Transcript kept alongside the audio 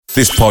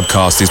This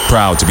podcast is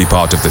proud to be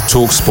part of the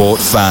TalkSport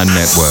Fan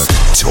Network.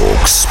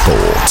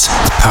 TalkSport.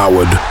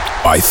 Powered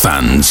by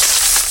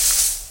fans.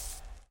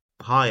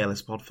 Hi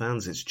Ellis Pod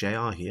fans, it's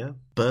JR here.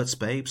 Bert's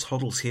Babes,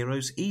 Hoddle's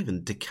Heroes,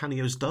 even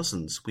DiCanio's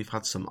Dozens. We've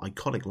had some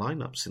iconic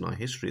lineups in our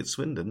history at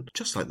Swindon,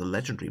 just like the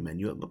legendary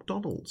menu at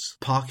McDonald's.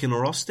 Parkin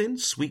or Austin,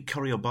 sweet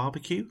curry or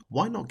barbecue?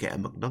 Why not get a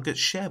McNuggets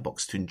share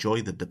box to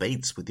enjoy the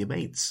debates with your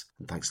mates?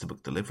 And thanks to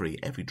McDelivery,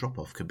 every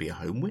drop-off could be a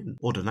home win.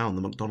 Order now on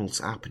the McDonald's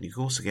app and you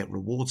can also get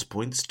rewards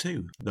points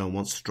too. No one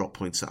wants to drop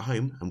points at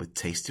home, and with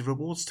tasty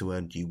rewards to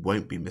earn, you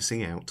won't be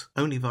missing out.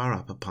 Only via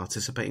app at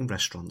participating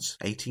restaurants.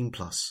 18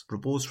 plus.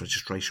 Rewards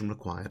registration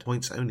required.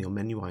 Points only on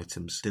menu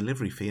items.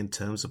 Delivery fee and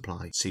terms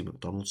apply. See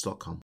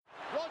mcdonalds.com.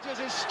 Rogers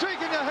is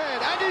streaking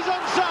ahead and he's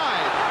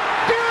onside.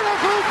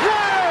 Beautiful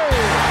play!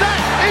 That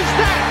is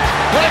that!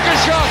 What a good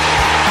shot!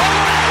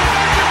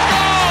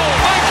 Goal!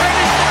 By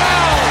Kenny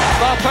Brown!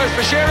 Far post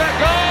for Shearer.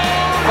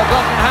 Goal!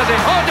 McLaughlin has it.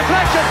 Oh,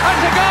 deflection! And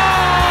it's a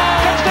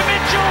goal! Comes to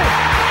Mitchell!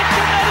 It's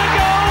another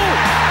goal!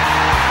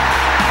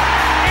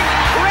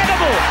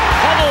 Incredible!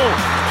 Hoddle!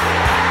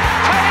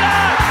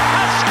 Taylor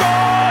has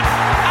scored!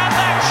 And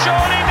that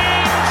surely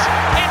means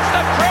it's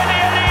the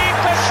Premier League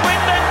for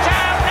Swindon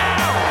Town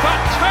now!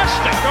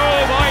 Fantastic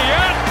goal by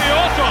Jan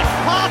Piotr!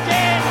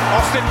 Parkin!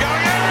 Austin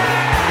going in!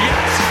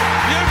 Yes!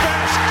 You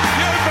bet!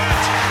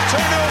 2-0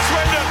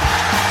 Swindon!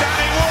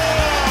 Danny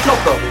Ward! No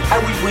problem.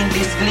 I will win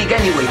this league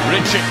anyway.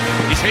 Richard,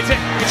 he's hit it.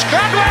 It's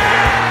Gladwell!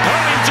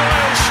 Colin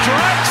Doyle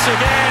strikes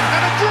again.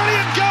 And a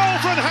brilliant goal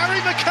from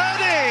Harry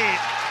McCurdy!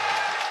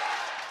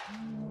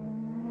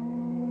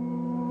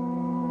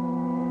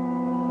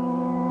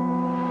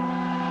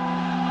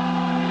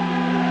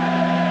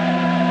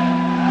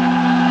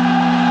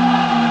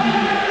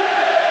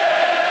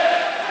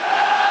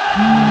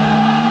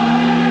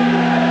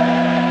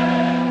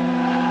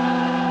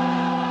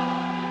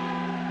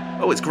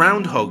 Oh, it's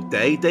Groundhog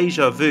Day,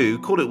 deja vu,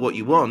 call it what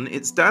you want.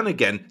 It's Dan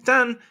again.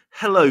 Dan,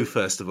 hello,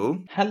 first of all.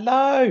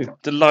 Hello!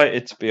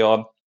 Delighted to be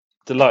on.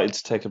 Delighted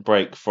to take a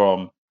break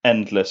from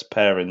endless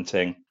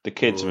parenting. The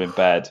kids are in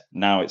bed.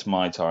 Now it's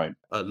my time.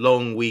 A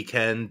long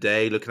weekend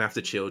day looking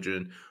after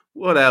children.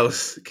 What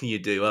else can you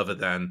do other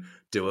than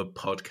do a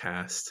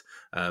podcast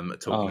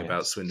talking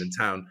about Swindon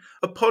Town?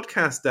 A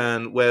podcast,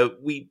 Dan, where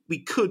we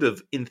could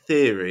have, in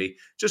theory,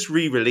 just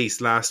re-released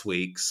last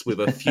week's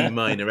with a few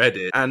minor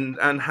edits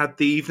and had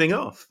the evening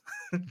off.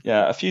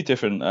 Yeah, a few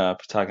different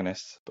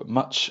protagonists, but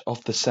much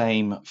of the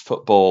same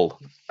football.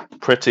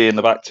 Pretty in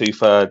the back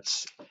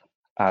 2/3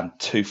 and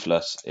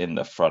toothless in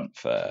the front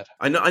third.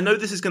 I know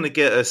this is going to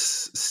get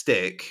us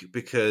stick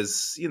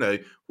because, you know,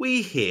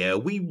 we hear,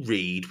 we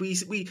read,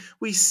 we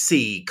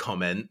see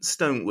comments,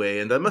 don't we?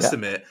 And I must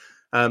admit,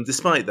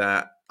 despite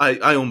that,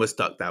 I almost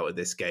ducked out of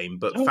this game,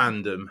 but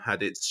fandom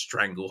had its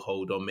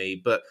stranglehold on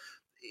me. But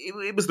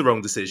it was the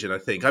wrong decision, I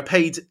think. I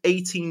paid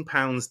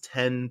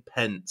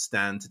 £18.10,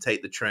 Dan, to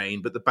take the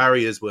train, but the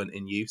barriers weren't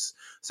in use,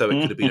 so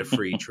it could have been a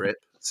free trip.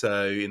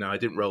 So, you know, I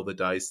didn't roll the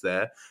dice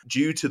there.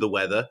 Due to the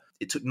weather,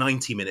 it took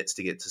 90 minutes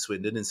to get to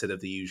Swindon instead of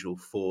the usual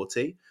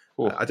 40.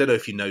 I don't know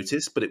if you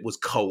noticed, but it was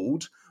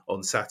cold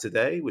on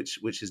Saturday, which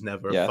is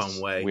never a fun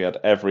way. We had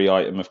every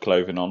item of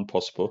clothing on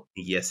possible.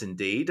 Yes,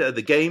 indeed.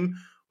 The game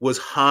was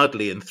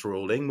hardly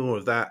enthralling. More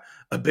of that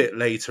a bit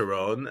later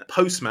on.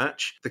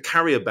 Post-match, the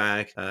carrier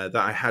bag that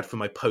I had for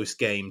my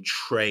post-game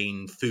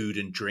train food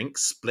and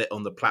drinks split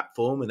on the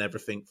platform and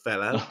everything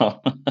fell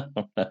out.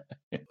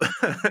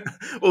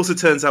 Also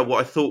turns out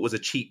what I thought was a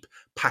cheap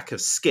pack of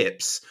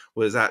Skips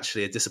was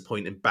actually a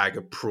disappointing bag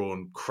of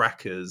prawn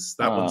crackers.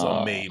 That one's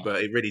on me,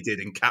 but it really did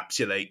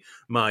encapsulate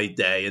my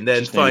day. And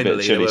then just finally, a bit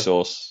of chili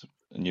sauce,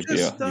 and you'd be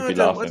laughing.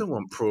 I don't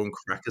want prawn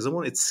crackers. I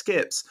wanted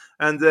Skips,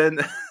 and then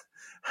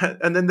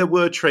there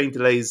were train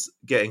delays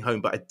getting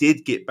home, but I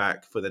did get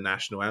back for the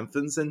national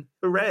anthems, and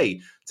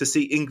hooray to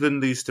see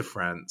England lose to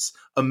France.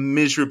 A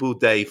miserable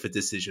day for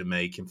decision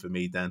making for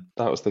me, Dan.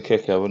 That was the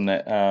kicker, wasn't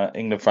it?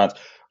 England, France.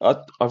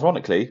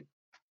 Ironically,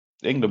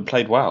 England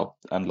played well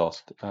and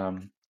lost.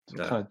 Kind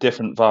of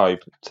different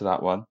vibe to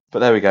that one. But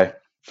there we go.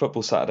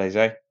 Football Saturdays,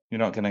 eh? You're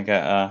not going to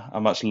get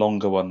a much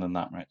longer one than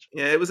that, Rich.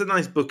 Yeah, it was a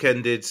nice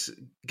bookended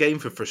game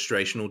for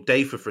frustration, or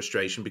day for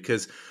frustration,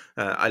 because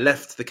I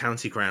left the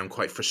county ground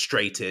quite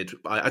frustrated.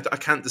 I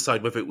can't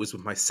decide whether it was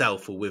with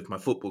myself or with my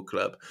football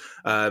club.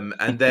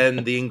 And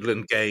then the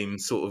England game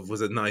sort of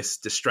was a nice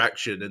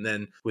distraction. And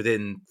then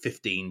within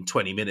 15,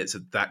 20 minutes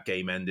of that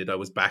game ended, I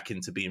was back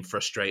into being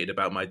frustrated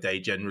about my day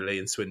generally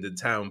in Swindon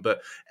Town.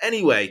 But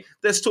anyway,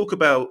 let's talk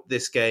about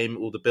this game,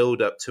 or the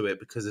build up to it,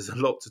 because there's a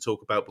lot to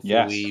talk about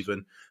before we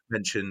even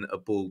mention a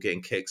ball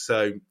getting kicked.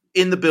 So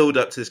in the build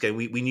up to this game,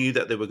 we knew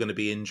that there were going to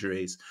be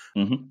injuries.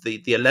 Mm-hmm.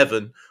 The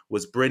 11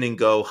 was Bryn in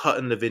goal,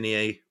 Hutton,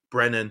 Lavinia,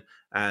 Brennan,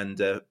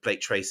 and Blake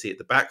Tracy at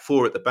the back.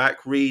 4 at the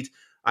back, Reed,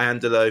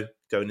 Iandolo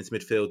going into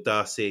midfield,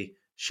 Darcy,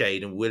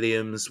 Shade and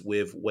Williams,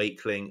 with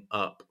Wakeling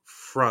up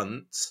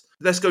front.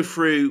 Let's go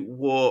through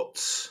what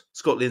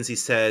Scott Lindsay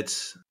said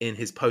in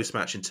his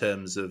post-match in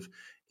terms of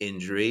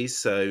injuries.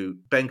 So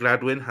Ben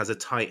Gladwin has a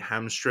tight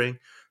hamstring.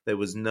 There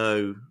was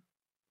no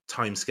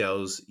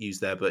timescales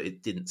used there, but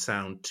it didn't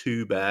sound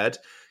too bad.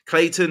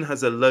 Clayton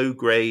has a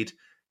low-grade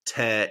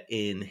tear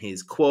in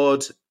his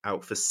quad,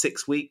 out for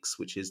 6 weeks,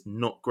 which is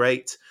not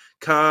great.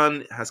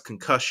 Khan has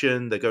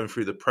concussion. They're going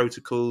through the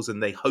protocols,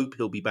 and they hope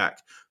he'll be back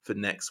for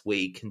next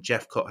week. And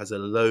Jeffcott has a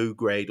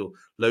low-grade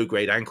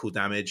ankle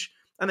damage,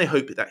 and they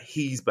hope that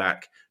he's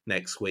back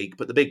next week.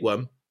 But the big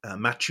one,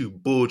 Matthew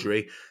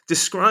Baudry,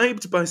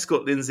 described by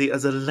Scott Lindsay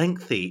as a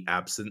lengthy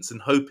absence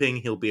and hoping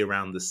he'll be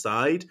around the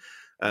side.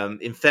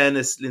 In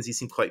fairness, Lindsay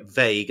seemed quite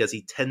vague, as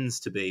he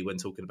tends to be when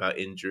talking about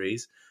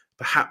injuries,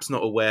 perhaps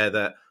not aware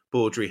that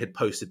Baudry had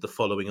posted the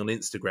following on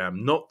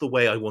Instagram: not the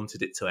way I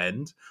wanted it to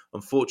end.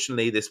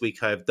 Unfortunately, this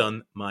week I have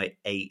done my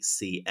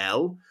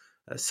ACL.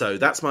 So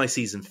that's my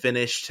season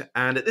finished.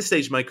 And at this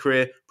stage of my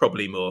career,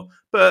 probably more.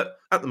 But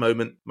at the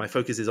moment, my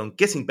focus is on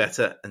getting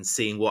better and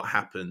seeing what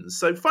happens.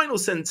 So final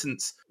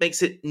sentence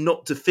makes it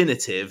not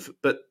definitive,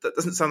 but that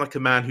doesn't sound like a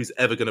man who's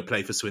ever going to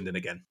play for Swindon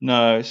again.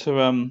 No,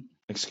 so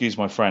excuse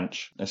my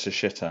French, it's a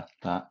shitter,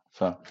 that,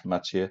 for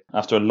Mathieu.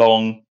 After a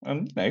long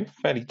and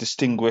fairly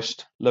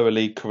distinguished lower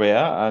league career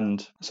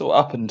and sort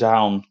of up and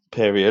down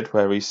period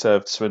where he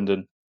served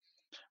Swindon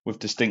with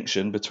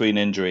distinction between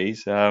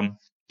injuries,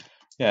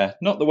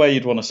 not the way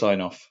you'd want to sign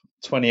off.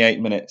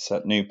 28 minutes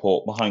at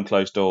Newport behind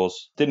closed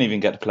doors. Didn't even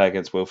get to play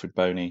against Wilfred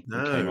Boney.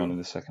 No. Came on in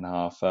the second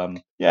half.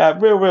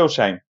 Real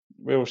shame.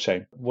 Real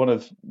shame. One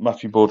of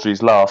Matthew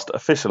Baudry's last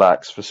official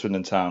acts for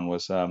Swindon Town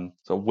was sort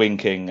of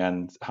winking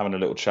and having a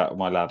little chat with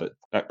my lad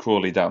at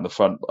Crawley down the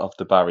front of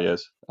the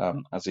barriers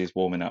as he's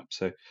warming up.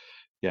 So,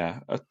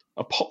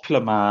 a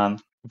popular man,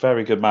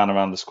 very good man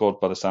around the squad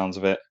by the sounds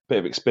of it. Bit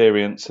of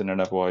experience in an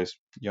otherwise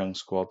young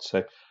squad.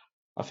 So,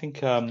 I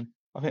think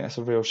that's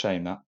a real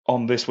shame that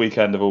on this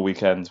weekend of all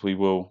weekends, we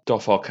will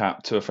doff our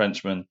cap to a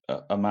Frenchman,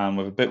 a man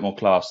with a bit more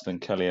class than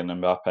Kylian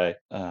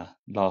Mbappe,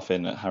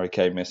 laughing at Harry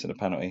Kane missing a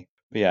penalty.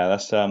 But yeah,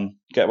 that's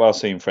get well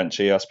seen,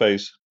 Frenchie. I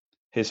suppose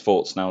his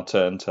thoughts now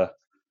turn to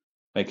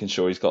making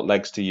sure he's got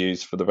legs to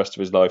use for the rest of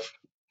his life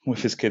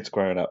with his kids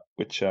growing up,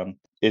 which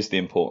is the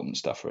important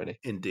stuff, really.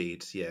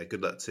 Indeed. Yeah,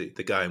 good luck to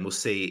the guy. And we'll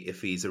see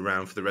if he's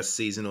around for the rest of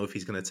the season or if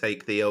he's going to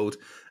take the old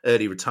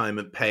early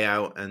retirement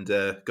payout and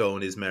go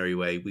on his merry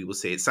way. We will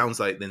see. It sounds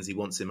like Lindsay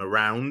wants him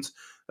around,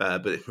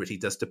 but it really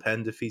does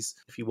depend if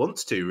he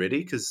wants to, really,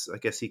 because I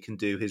guess he can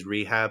do his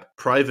rehab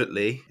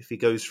privately if he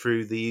goes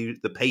through the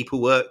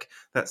paperwork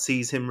that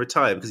sees him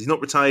retire, because he's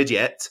not retired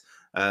yet.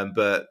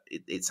 But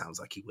it sounds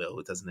like he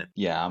will, doesn't it?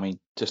 Yeah, I mean,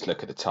 just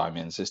look at the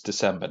timings. It's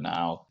December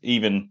now.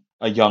 Even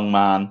a young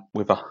man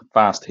with a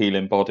fast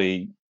healing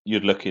body,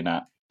 you're looking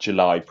at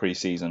July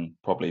pre-season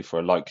probably for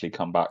a likely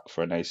comeback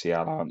for an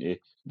ACL, aren't you?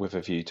 With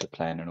a view to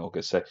playing in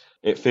August. So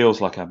it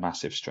feels like a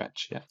massive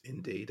stretch, yeah.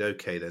 Indeed.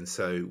 Okay, then.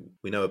 So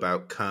we know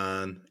about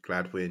Khan,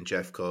 Gladwin,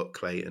 Jeffcott,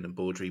 Clayton and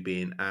Baudry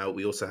being out.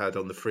 We also had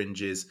on the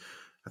fringes,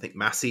 I think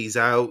Massey's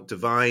out,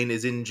 Devine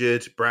is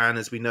injured, Bran,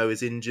 as we know,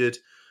 is injured.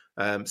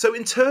 So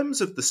in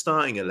terms of the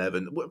starting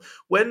 11,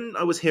 when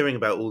I was hearing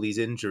about all these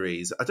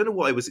injuries, I don't know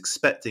what I was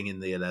expecting in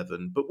the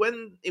 11, but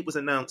when it was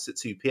announced at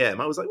 2 p.m,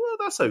 I was like, well,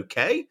 that's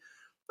okay.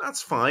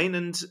 That's fine.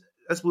 And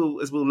as we'll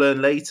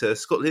learn later,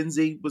 Scott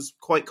Lindsay was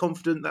quite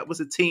confident that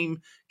was a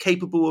team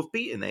capable of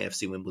beating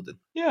AFC Wimbledon.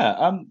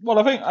 Yeah, well,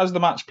 I think as the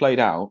match played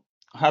out,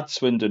 had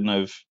Swindon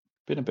have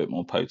been a bit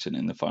more potent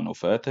in the final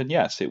third, then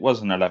yes, it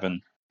was an 11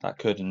 that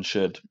could and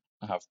should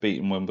have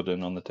beaten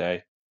Wimbledon on the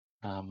day.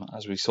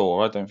 As we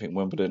saw, I don't think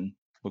Wimbledon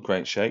were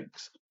great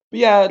shakes.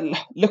 But yeah,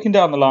 looking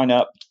down the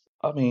lineup,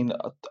 I mean,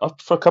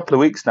 for a couple of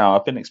weeks now,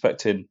 I've been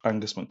expecting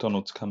Angus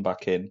MacDonald to come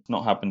back in. It's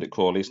not happened at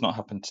Crawley. It's not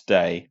happened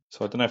today.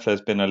 So I don't know if there's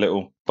been a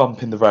little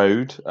bump in the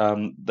road.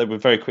 They were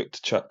very quick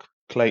to chuck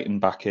Clayton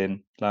back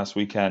in last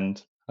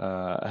weekend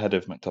ahead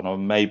of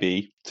MacDonald,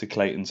 maybe to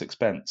Clayton's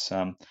expense.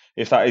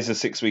 If that is a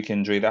 6-week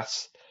injury,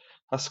 that's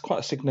quite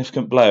a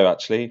significant blow,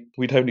 actually.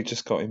 We'd only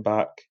just got him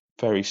back.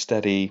 Very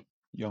steady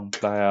young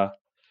player.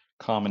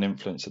 Calming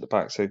influence at the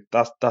back, so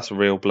that's a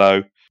real blow.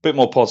 A bit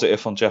more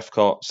positive on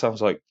Jeffcott.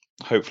 Sounds like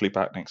hopefully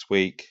back next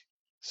week.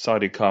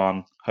 Sided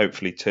Khan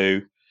hopefully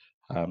too,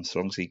 so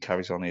long as he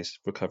carries on his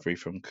recovery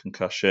from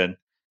concussion.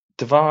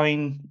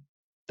 Devine,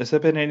 has there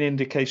been any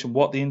indication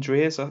what the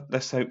injury is?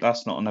 Let's hope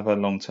that's not another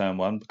long-term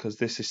one, because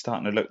this is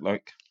starting to look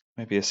like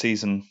maybe a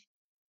season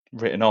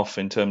written off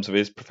in terms of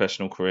his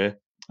professional career.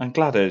 And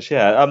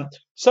Gladders,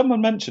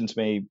 someone mentioned to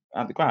me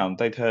at the ground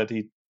they'd heard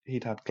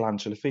he'd had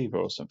glandular fever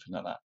or something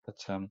like that,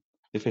 but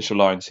the official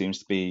line seems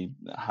to be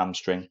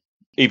hamstring.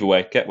 Either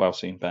way, get well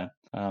soon, Ben.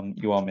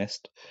 You are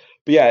missed.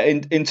 But yeah,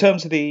 in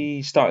terms of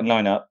the starting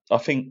lineup, I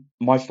think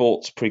my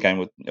thoughts pre-game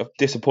were of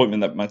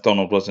disappointment that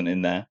MacDonald wasn't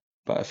in there.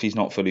 But if he's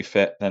not fully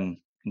fit, then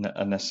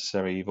a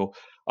necessary evil.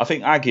 I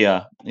think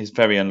Aguiar is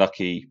very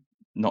unlucky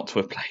not to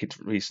have played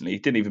recently. He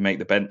didn't even make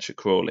the bench at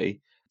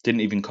Crawley.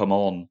 Didn't even come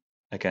on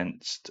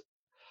against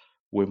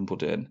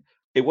Wimbledon.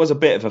 It was a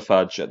bit of a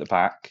fudge at the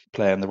back,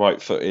 playing the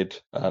right-footed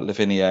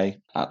Lavinier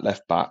at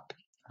left back.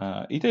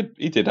 He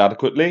did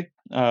adequately.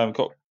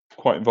 Got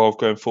quite involved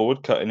going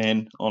forward, cutting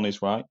in on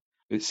his right.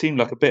 It seemed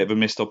like a bit of a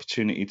missed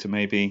opportunity to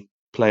maybe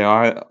play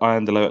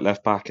Iandolo at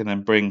left back and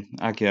then bring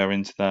Aguiar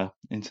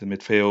into the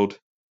midfield,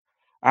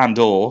 and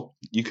or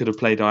you could have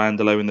played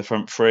Iandolo in the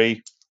front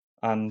three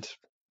and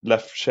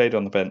left Shade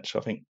on the bench. I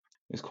think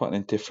it's quite an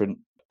indifferent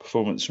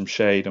performance from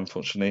Shade,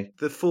 unfortunately.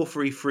 The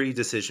 4-3-3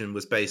 decision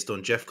was based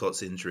on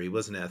Jeffcott's injury,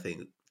 wasn't it? I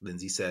think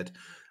Lindsay said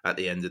at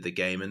the end of the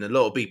game, and a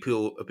lot of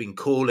people have been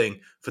calling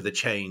for the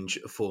change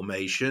of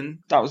formation.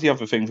 That was the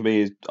other thing for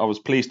me. Is I was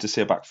pleased to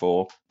see a back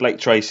four. Blake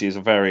Tracy is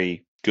a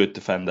very good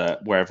defender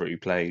wherever he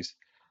plays.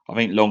 I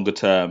think longer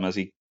term, as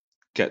he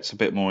gets a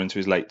bit more into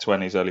his late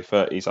 20s, early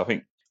 30s, I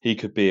think he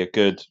could be a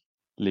good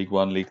League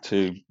One, League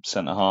Two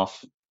centre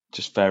half.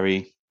 Just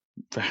very,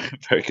 very,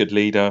 very good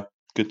leader,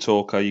 good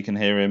talker. You can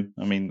hear him.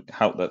 I mean,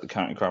 help that the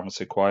county ground was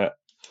so quiet.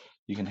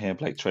 You can hear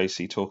Blake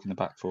Tracy talking the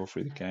back four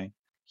through the game.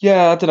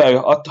 Yeah, I don't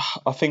know.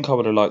 I think I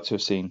would have liked to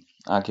have seen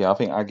Aguiar. I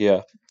think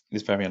Aguiar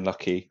is very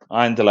unlucky.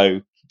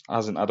 Iandolo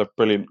hasn't had a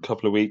brilliant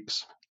couple of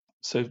weeks.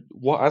 So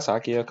what has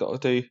Aguiar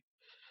got to do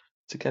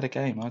to get a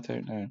game? I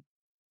don't know.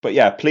 But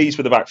yeah, pleased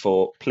with the back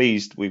four.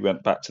 Pleased we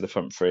went back to the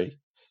front three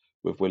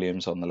with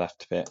Williams on the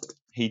left of it.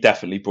 He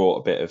definitely brought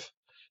a bit of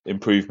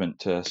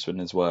improvement to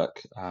Swindon's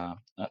work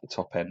at the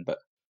top end. But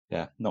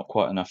yeah, not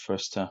quite enough for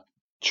us to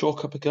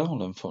chalk up a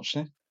goal,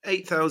 unfortunately.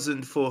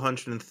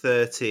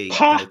 8,430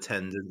 in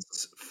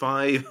attendance,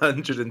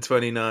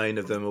 529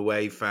 of them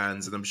away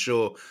fans, and I'm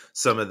sure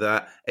some of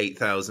that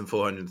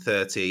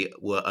 8,430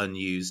 were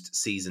unused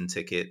season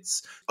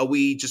tickets. Are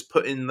we just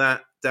putting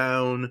that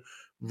down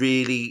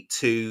really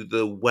to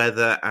the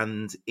weather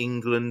and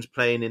England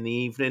playing in the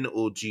evening,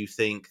 or do you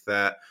think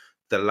that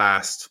the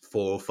last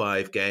 4 or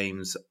 5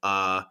 games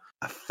are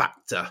a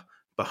factor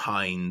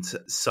behind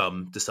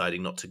some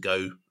deciding not to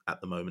go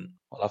at the moment?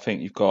 Well, I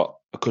think you've got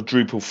a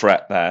quadruple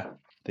threat there.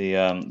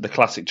 The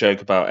classic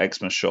joke about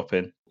Xmas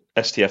shopping,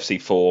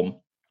 STFC form,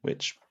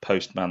 which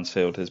post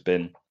Mansfield has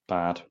been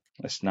bad.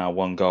 It's now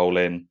 1 goal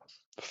in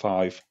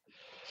 5,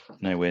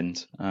 no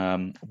wins.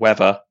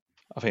 Weather,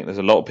 I think there's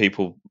a lot of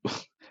people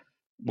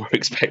were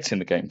expecting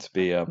the game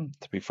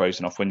to be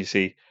frozen off when you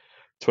see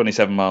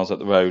 27 miles up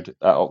the road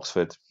at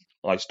Oxford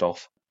iced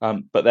off.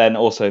 But then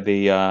also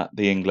the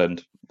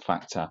England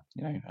factor.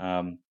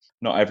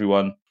 Not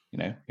everyone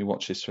who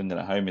watches Swindon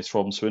at home is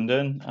from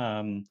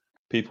Swindon.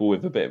 People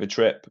with a bit of a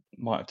trip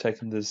might have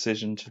taken the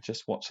decision to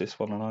just watch this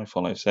one on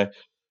iFollow. So,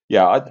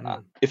 yeah,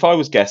 if I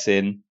was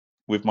guessing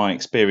with my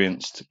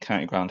experienced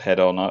county ground head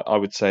on, I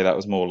would say that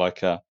was more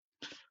like a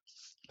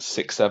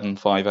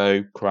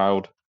 6-7-5-0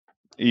 crowd.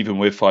 Even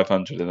with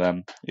 500 of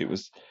them, it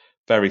was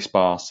very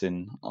sparse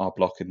in our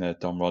block in the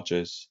Don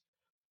Rogers.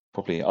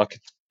 Probably I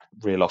could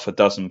reel off a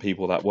dozen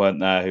people that weren't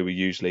there who were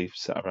usually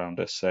sat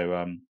around us.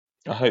 So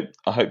I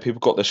hope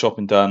people got their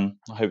shopping done.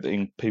 I hope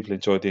that people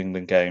enjoyed the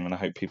England game, and I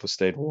hope people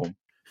stayed warm.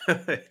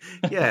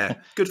 Yeah,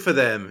 good for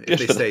them if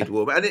they stayed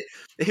warm. And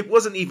it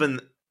wasn't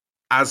even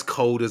as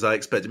cold as I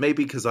expected.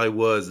 Maybe because I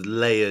was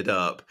layered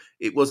up,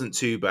 it wasn't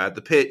too bad.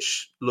 The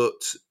pitch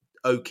looked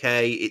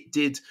okay. It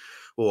did,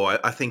 or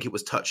I think it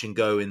was touch and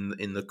go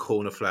in the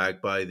corner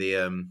flag by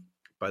the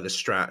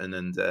Stratton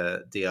and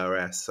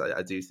DRS.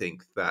 I do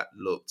think that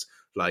looked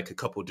like a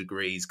couple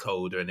degrees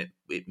colder, and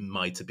it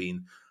might have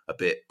been a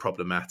bit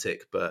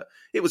problematic, but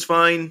it was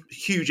fine.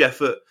 Huge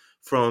effort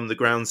from the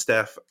ground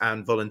staff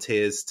and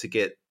volunteers to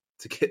get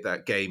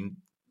that game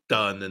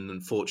done, and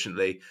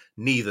unfortunately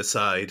neither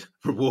side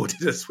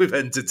rewarded us with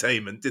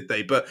entertainment, did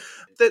they? But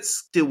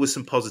let's deal with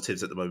some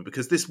positives at the moment,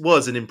 because this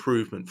was an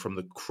improvement from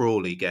the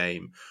Crawley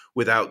game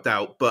without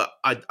doubt, but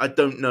I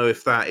don't know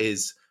if that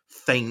is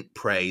faint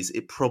praise.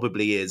 It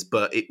probably is,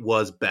 but it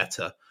was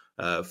better.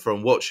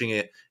 From watching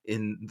it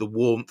in the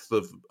warmth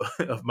of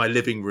my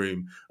living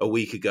room a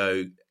week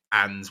ago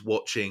and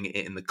watching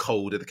it in the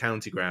cold of the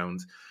county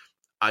ground,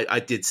 I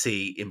did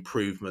see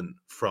improvement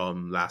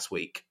from last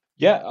week.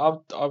 Yeah,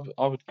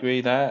 I would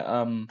agree there.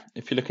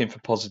 If you're looking for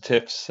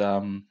positives,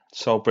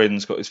 Sol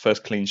Bryn's got his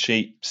first clean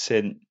sheet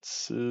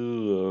since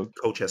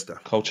Colchester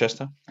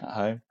at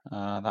home.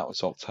 That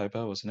was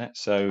October, wasn't it?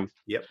 So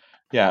yep.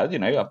 Yeah,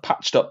 a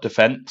patched up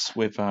defence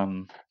with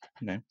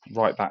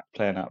right back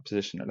playing out of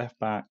position at left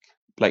back.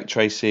 Blake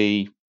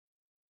Tracy,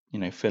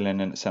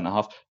 filling in at centre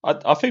half.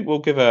 I think we'll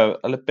give a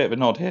bit of a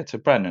nod here to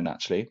Brennan,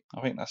 actually.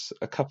 I think that's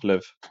a couple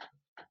of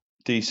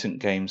decent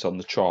games on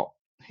the trot.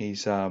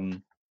 He's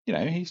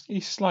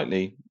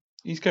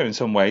he's going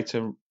some way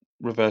to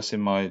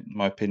reversing my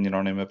opinion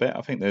on him a bit.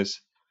 I think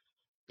there's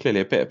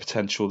clearly a bit of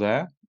potential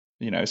there.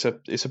 It's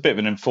a bit of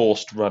an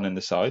enforced run in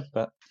the side,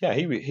 but yeah,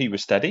 he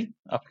was steady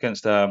up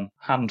against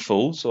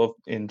handfuls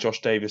in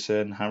Josh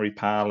Davison, Harry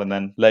Powell, and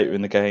then later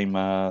in the game,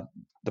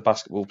 the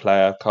basketball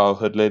player Kyle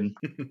Hoodlin.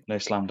 No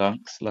slam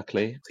dunks,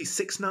 luckily. He's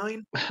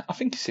 6'9"? I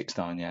think he's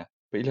 6'9", yeah,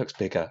 but he looks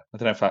bigger. I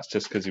don't know if that's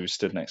just because he was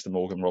stood next to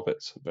Morgan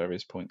Roberts at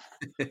various points.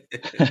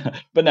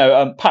 But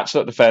no, patched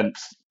up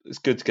defence. It's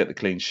good to get the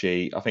clean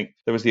sheet. I think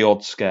there was the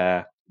odd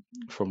scare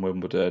from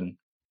Wimbledon.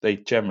 They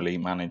generally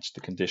managed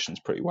the conditions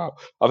pretty well.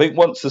 I think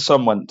once the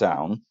sun went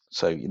down,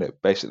 so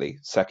basically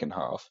second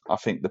half, I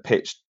think the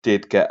pitch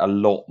did get a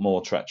lot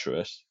more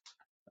treacherous,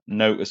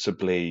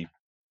 noticeably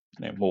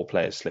more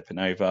players slipping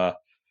over,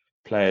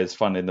 players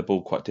finding the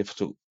ball quite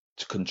difficult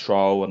to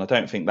control, and I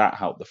don't think that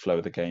helped the flow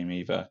of the game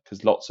either,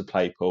 because lots of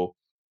people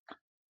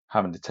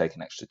having to take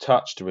an extra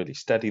touch to really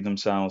steady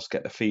themselves,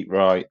 get their feet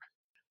right.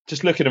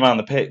 Just looking around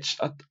the pitch,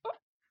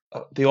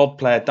 the odd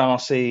player,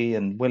 Darcy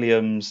and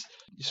Williams,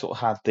 you sort of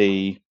had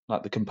the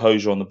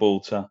composure on the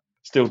ball to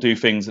still do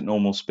things at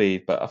normal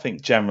speed, but I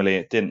think generally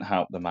it didn't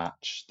help the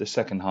match. The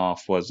second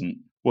half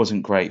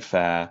wasn't great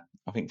fare.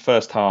 I think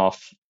first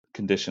half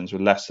conditions were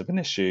less of an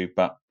issue,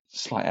 but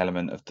slight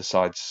element of the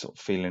sides sort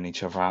of feeling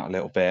each other out a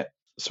little bit.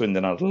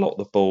 Swindon had a lot of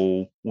the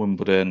ball.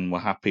 Wimbledon were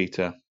happy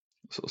to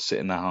sort of sit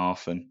in their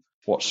half and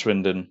watch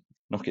Swindon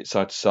knock it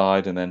side to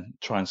side and then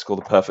try and score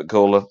the perfect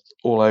goal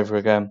all over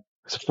again.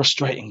 It's a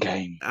frustrating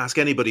game. Ask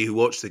anybody who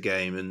watched the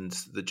game, and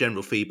the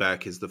general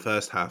feedback is the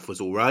first half was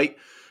all right,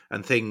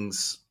 and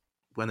things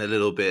went a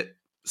little bit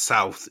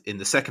south in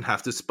the second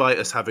half, despite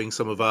us having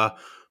some of our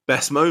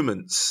best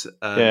moments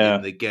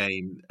in the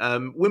game.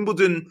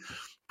 Wimbledon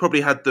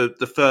probably had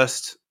the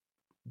first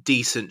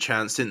decent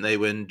chance, didn't they,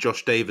 when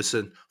Josh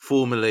Davison,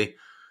 formerly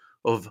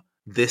of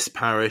this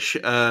parish,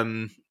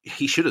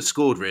 he should have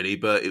scored really,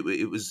 but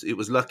it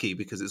was lucky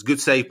because it's a good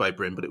save by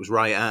Bryn, but it was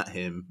right at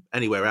him.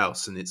 Anywhere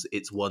else, and it's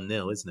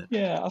 1-0, isn't it?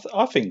 Yeah,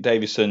 I think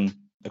Davison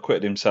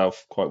acquitted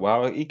himself quite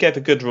well. He gave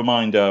a good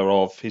reminder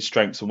of his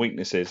strengths and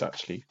weaknesses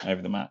actually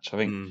over the match. I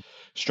think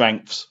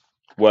strengths,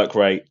 work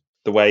rate,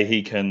 the way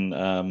he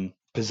can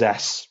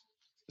possess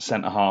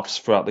centre halves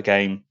throughout the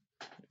game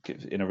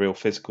in a real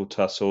physical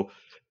tussle,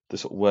 the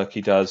sort of work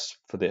he does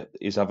for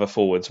his other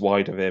forwards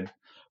wide of him.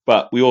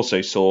 But we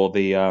also saw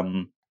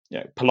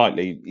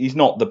politely, he's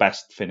not the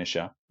best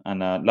finisher.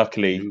 And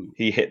luckily,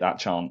 he hit that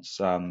chance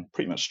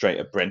pretty much straight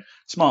at Bryn.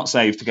 Smart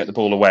save to get the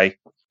ball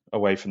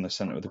away from the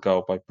centre of the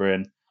goal by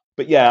Bryn.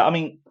 But yeah, I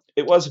mean,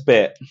 it was a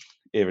bit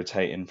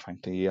irritating,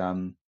 frankly.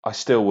 I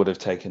still would have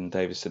taken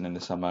Davison in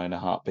the summer in a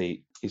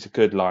heartbeat. He's a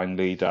good line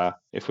leader.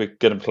 If we're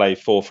going to play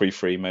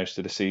 4-3-3 most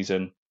of the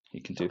season,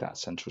 he can do that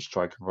central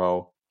striker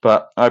role.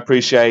 But I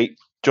appreciate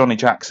Johnny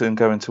Jackson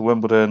going to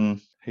Wimbledon,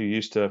 who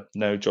used to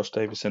know Josh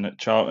Davison at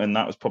Charlton.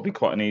 That was probably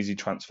quite an easy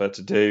transfer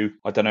to do.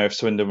 I don't know if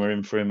Swindon were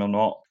in for him or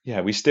not.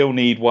 Yeah, we still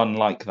need one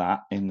like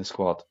that in the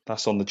squad.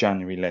 That's on the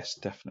January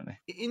list, definitely.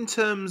 In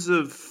terms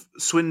of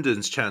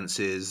Swindon's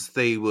chances,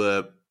 they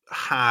were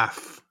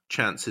half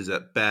chances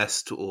at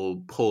best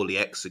or poorly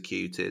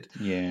executed.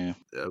 Yeah.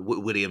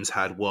 Williams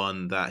had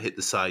one that hit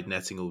the side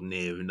netting or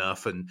near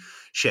enough, and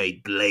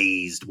Shade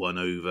blazed one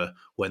over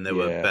when there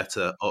were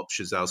better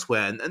options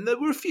elsewhere. And there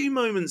were a few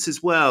moments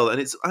as well,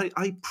 and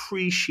I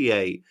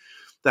appreciate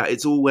that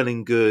it's all well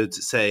and good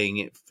saying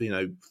it,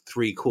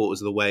 3/4 of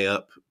the way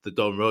up the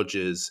Don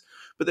Rodgers,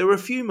 but there were a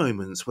few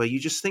moments where you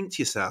just think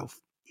to yourself,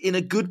 in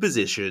a good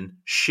position,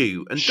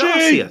 shoot. And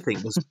Darcy, I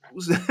think, was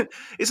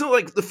it's not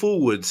like the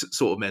forwards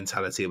sort of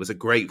mentality. It was a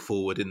great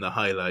forward in the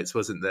highlights,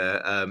 wasn't there?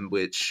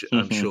 Which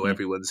I'm sure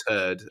everyone's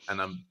heard,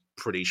 and I'm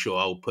pretty sure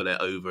I'll put it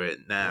over it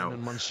now.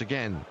 And once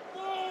again,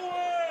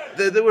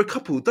 there were a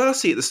couple.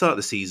 Darcy at the start of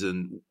the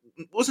season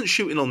wasn't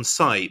shooting on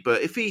sight,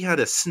 but if he had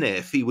a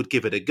sniff, he would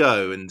give it a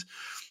go. And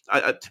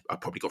I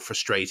probably got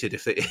frustrated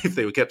if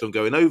they were kept on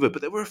going over.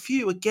 But there were a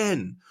few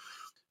again.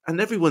 And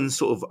everyone's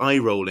sort of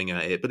eye-rolling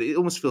at it, but it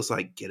almost feels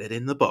like, get it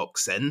in the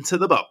box, enter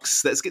the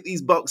box. Let's get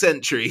these box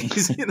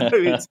entries.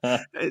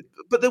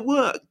 But there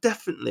were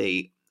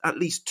definitely at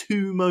least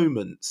two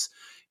moments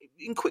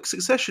in quick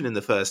succession in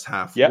the first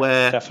half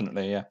where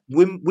definitely,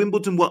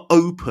 Wimbledon were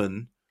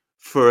open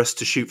for us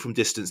to shoot from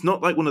distance.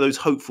 Not like one of those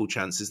hopeful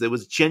chances. There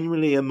was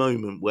genuinely a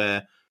moment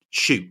where,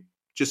 shoot.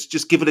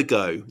 Just give it a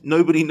go.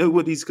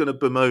 Nobody's going to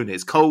bemoan it.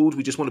 It's cold.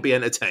 We just want to be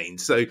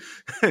entertained. So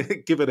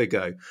give it a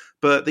go.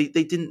 But they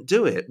didn't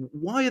do it.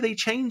 Why are they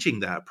changing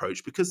that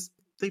approach? Because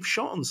they've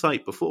shot on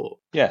sight before.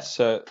 Yes.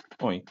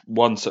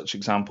 One such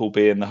example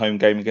being the home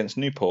game against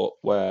Newport,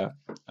 where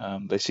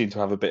they seem to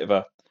have a bit of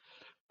a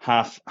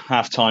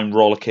half-time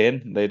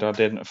rollicking. They'd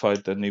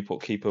identified the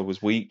Newport keeper was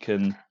weak,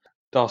 and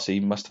Darcy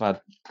must have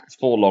had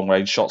 4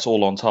 long-range shots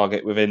all on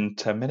target within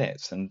 10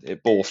 minutes, and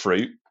it bore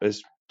fruit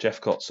as Jeff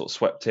got sort of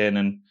swept in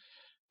and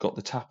got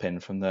the tap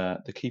in from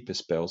the keeper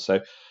spill.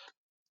 So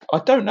I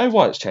don't know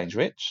why it's changed,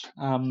 Rich.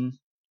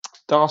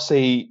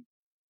 Darcy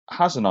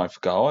has an eye for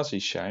goal, as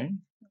he's shown.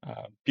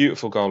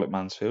 Beautiful goal at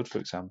Mansfield, for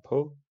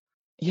example.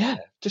 Yeah,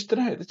 just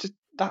don't know. It's just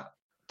that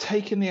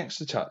taking the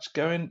extra touch,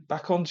 going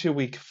back onto your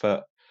weaker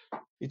foot,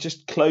 it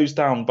just closed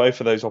down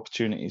both of those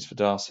opportunities for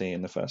Darcy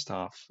in the first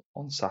half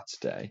on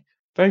Saturday.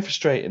 Very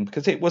frustrating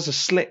because it was a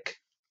slick,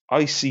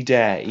 icy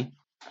day.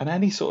 And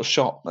any sort of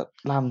shot that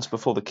lands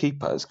before the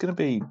keeper is going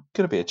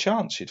to be a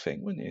chance, you'd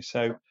think, wouldn't you?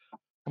 So,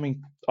 I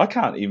mean, I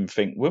can't even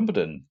think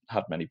Wimbledon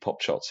had many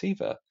pop shots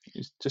either.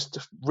 It's just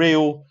a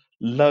real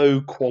low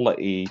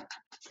quality,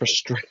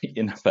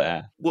 frustrating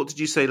affair. What did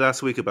you say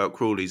last week about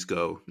Crawley's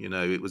goal?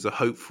 It was a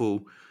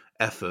hopeful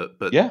effort,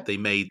 but they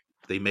made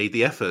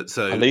the effort.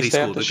 So at least they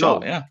scored had the goal.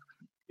 shot, yeah.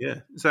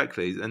 Yeah,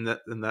 exactly, and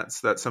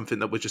that's something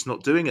that we're just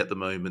not doing at the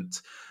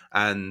moment,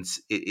 and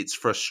it's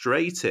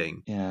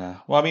frustrating. Yeah,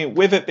 well, I mean,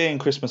 with it being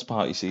Christmas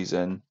party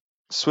season,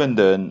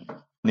 Swindon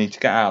Need to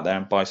get out there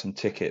and buy some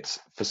tickets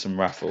for some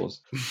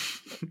raffles.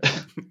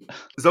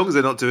 As long as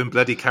they're not doing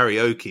bloody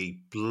karaoke,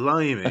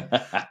 blimey.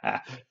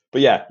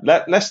 But yeah,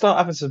 let's start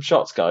having some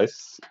shots,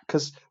 guys,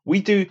 because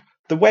the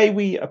way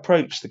we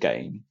approach the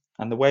game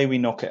and the way we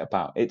knock it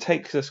about, it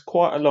takes us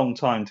quite a long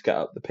time to get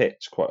up the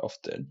pitch quite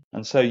often.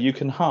 And so you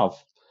can have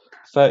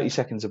 30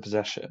 seconds of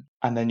possession,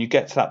 and then you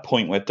get to that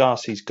point where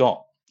Darcy's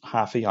got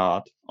half a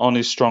yard on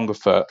his stronger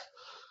foot,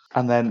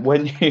 and then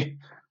when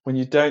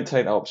you don't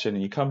take that option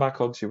and you come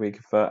back onto your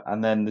weaker foot,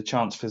 and then the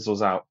chance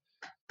fizzles out,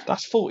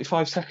 that's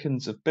 45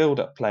 seconds of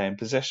build-up play and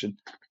possession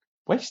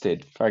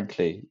wasted,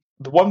 frankly.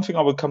 The one thing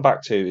I would come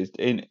back to is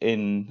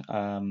in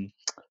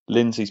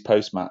Lindsay's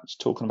post-match,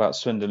 talking about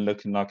Swindon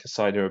looking like a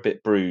side who are a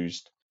bit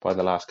bruised by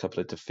the last couple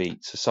of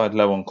defeats, a side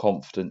low on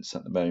confidence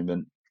at the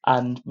moment.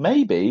 And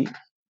maybe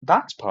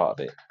that's part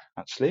of it,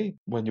 actually,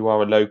 when you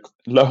are a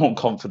low on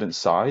confidence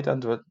side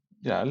under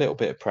a little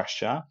bit of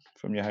pressure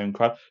from your home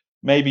crowd.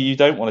 Maybe you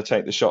don't want to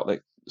take the shot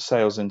that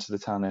sails into the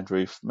town end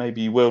roof.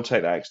 Maybe you will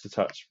take that extra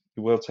touch.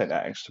 You will take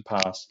that extra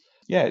pass.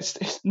 Yeah,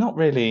 it's not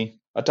really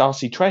a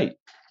Darcy trait,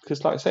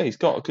 because, like I say, he's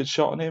got a good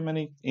shot on him,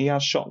 and he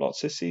has shot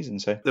lots this season.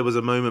 So there was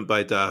a moment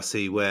by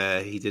Darcy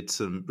where he did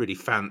some really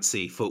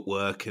fancy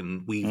footwork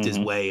and weaved his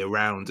way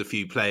around a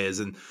few players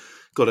and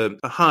got a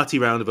hearty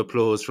round of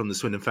applause from the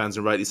Swindon fans,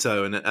 and rightly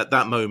so. And at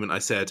that moment, I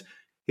said,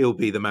 he'll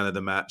be the man of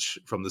the match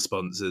from the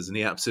sponsors, and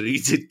he absolutely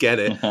did get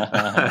it.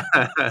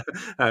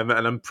 And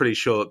I'm pretty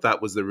sure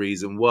that was the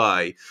reason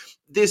why.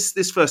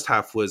 This first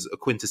half was a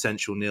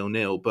quintessential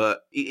 0-0,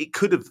 but it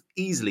could have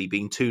easily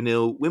been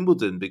 2-0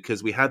 Wimbledon,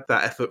 because we had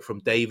that effort from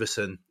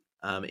Davison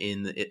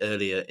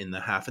earlier in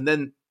the half, and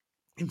then,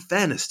 in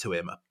fairness to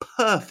him, a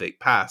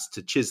perfect pass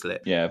to Chislett.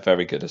 Yeah,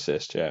 very good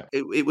assist. Yeah,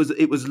 it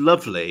was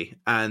lovely,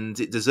 and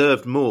it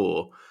deserved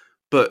more.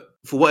 But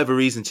for whatever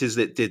reason,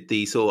 Chislett did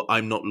the sort of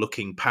I'm not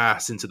looking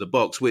pass into the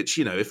box, which,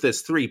 if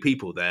there's three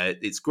people there,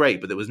 it's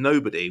great. But there was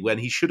nobody when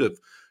he should have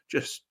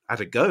just had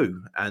a go.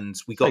 And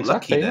we got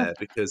lucky there,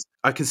 because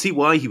I can see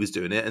why he was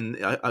doing it. And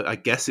I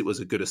guess it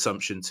was a good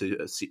assumption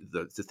to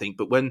think.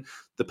 But when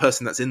the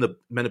person that's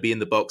meant to be in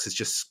the box is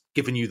just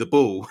giving you the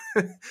ball,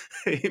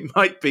 it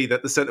might be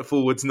that the centre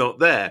forward's not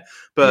there.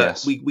 But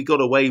yes, we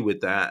got away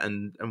with that.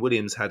 And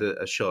Williams had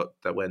a shot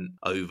that went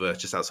over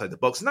just outside the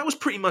box. And that was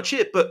pretty much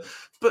it. But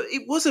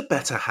it was a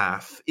better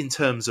half in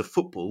terms of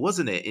football,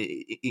 wasn't it?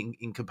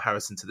 In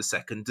comparison to the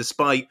second,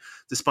 despite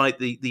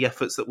the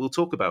efforts that we'll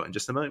talk about in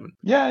just a moment.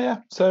 Yeah.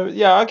 So,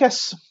 I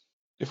guess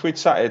if we'd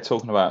sat here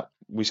talking about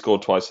we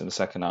scored twice in the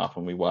second half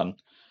and we won,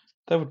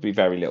 there would be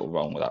very little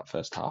wrong with that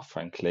first half,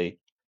 frankly.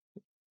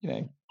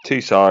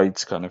 Two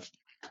sides kind of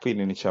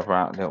feeling each other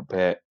out a little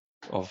bit,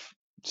 of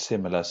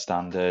similar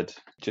standard,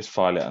 just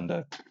file it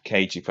under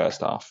cagey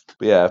first half.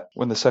 But yeah,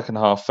 when the second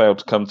half failed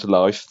to come to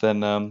life,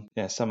 then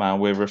somehow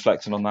we're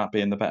reflecting on that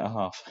being the better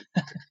half.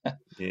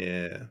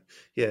 Yeah.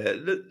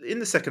 In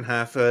the second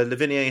half,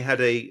 Lavigne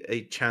had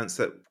a chance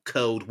that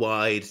curled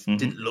wide.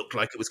 Didn't look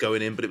like it was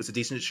going in, but it was a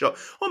decent shot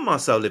on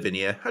Marcel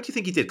Lavigne. How do you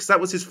think he did? Because that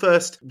was his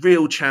first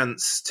real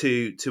chance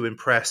to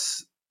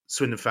impress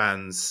Swindon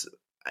fans.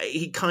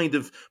 He kind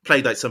of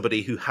played like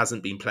somebody who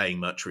hasn't been playing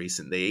much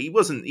recently. He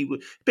was a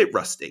bit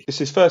rusty. It's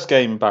his first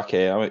game back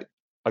here.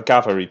 I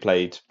gather he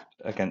played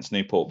against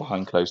Newport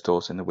behind closed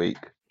doors in the week.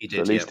 He did,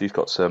 so at least he's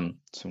got some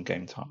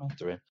game time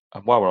under him.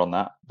 And while we're on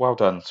that, well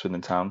done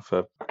Swindon Town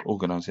for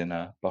organising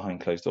a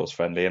behind closed doors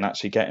friendly and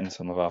actually getting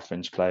some of our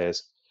fringe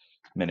players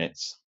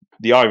minutes.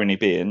 The irony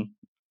being,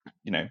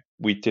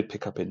 we did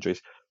pick up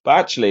injuries, but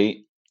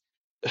actually,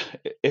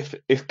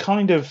 if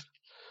kind of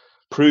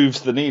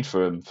proves the need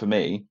for him for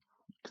me.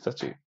 Because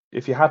actually,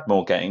 if you had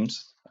more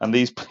games and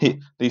these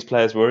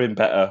players were in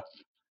better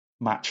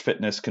match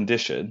fitness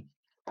condition,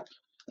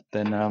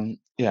 then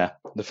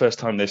the first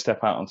time they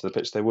step out onto the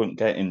pitch, they wouldn't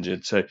get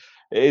injured. So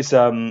it is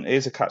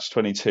a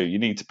catch-22. You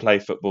need to play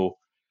football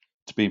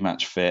to be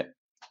match fit,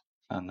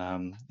 and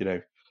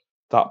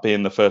that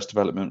being the first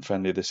development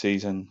friendly of the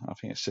season, I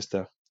think it's just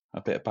a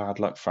bit of bad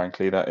luck,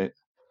 frankly, that it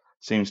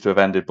seems to have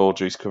ended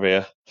Baudry's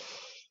career.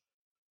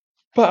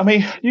 But I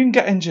mean, you can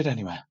get injured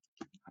anywhere.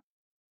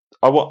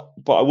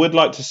 But I would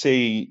like to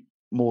see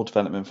more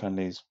development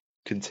friendlies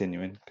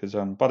continuing, because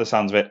by the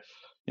sounds of it,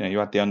 you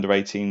had the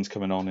under-18s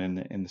coming on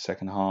in the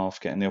second half,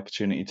 getting the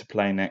opportunity to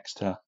play next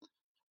to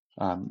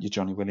your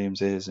Johnny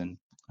Williamses, and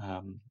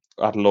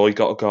Adeloy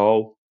got a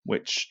goal,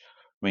 which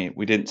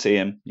we didn't see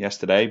him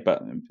yesterday,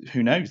 but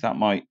who knows, that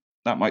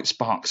might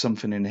spark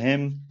something in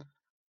him.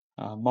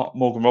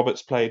 Morgan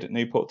Roberts played at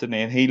Newport, didn't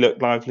he? And he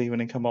looked lively when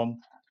he came on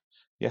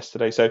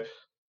yesterday. So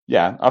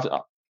yeah,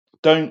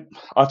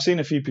 I've seen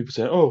a few people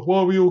say, "Oh, why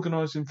are we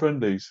organising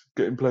friendlies,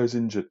 getting players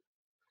injured?"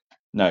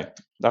 No,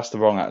 that's the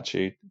wrong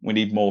attitude. We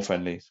need more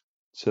friendlies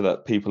so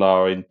that people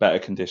are in better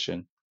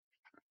condition,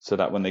 so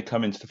that when they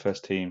come into the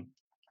first team,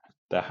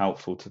 they're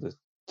helpful to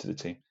the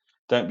team.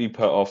 Don't be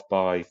put off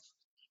by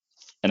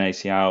an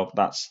ACL.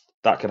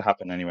 That could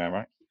happen anywhere,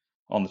 right?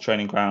 On the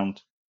training ground.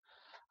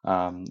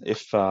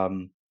 If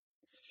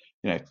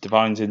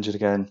Divine's injured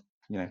again,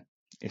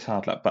 it's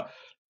hard luck. But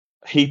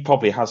he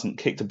probably hasn't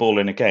kicked a ball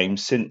in a game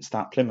since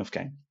that Plymouth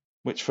game,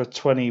 which for a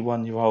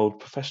 21-year-old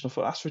professional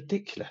football, that's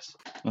ridiculous.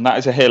 And that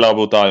is a hill I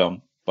will die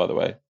on, by the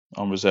way,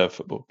 on reserve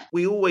football.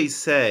 We always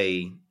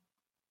say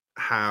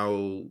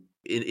how,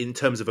 in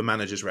terms of a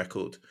manager's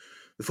record,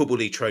 the Football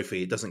League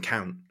trophy, it doesn't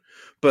count.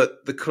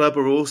 But the club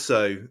are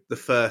also the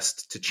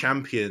first to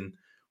champion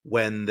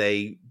when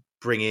they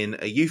bring in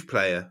a youth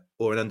player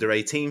or an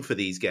under-18 for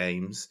these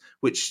games,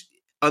 which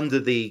under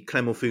the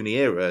Clement Founey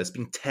era has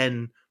been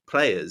 10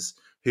 players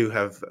who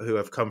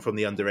have come from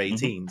the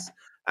under-18s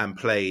and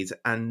played,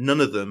 and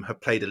none of them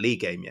have played a league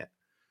game yet.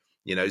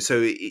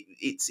 So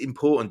it's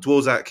important.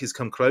 Dworzak has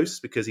come close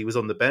because he was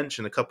on the bench,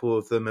 and a couple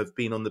of them have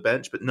been on the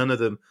bench, but none of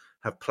them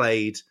have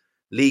played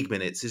league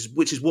minutes,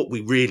 which is what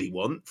we really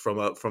want from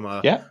our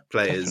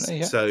players.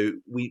 Yeah. So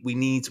we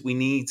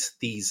need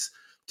these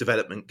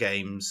development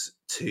games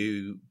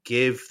to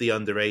give the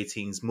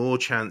under-18s more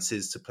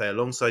chances to play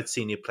alongside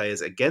senior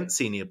players, against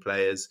senior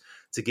players,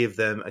 to give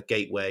them a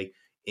gateway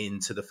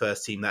into the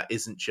first team that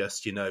isn't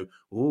just,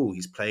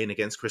 he's playing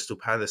against Crystal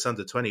Palace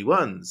under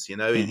 21s.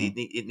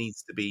 It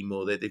needs to be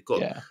more that they've got.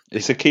 Yeah,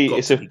 it's a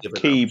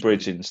key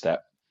bridging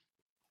step.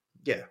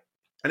 Yeah.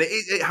 And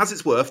it has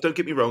its worth, don't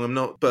get me wrong, I'm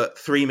not, but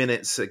 3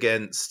 minutes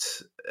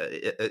against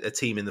a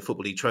team in the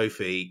Football League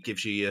trophy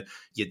gives you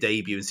your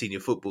debut in senior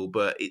football,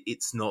 but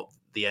it's not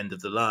the end of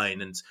the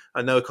line. And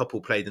I know a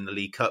couple played in the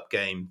League Cup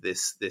game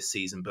this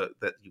season, but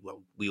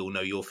we all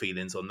know your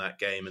feelings on that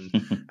game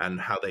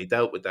and how they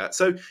dealt with that.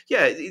 So,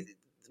 yeah,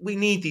 we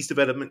need these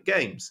development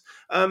games.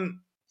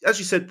 As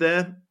you said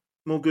there,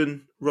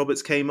 Morgan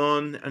Roberts came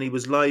on and he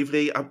was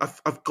lively.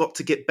 I've got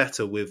to get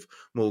better with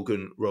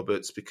Morgan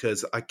Roberts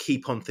because I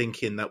keep on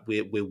thinking that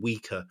we're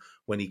weaker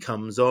when he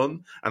comes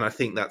on, and I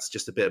think that's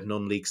just a bit of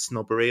non-league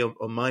snobbery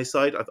on my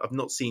side. I've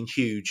not seen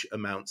huge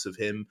amounts of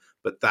him,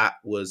 but that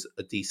was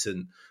a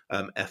decent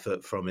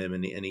effort from him,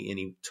 and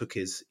he took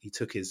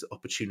his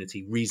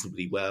opportunity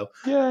reasonably well.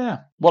 Yeah.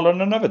 Well, on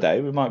another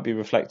day, we might be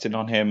reflecting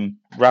on him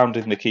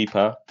rounding the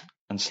keeper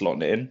and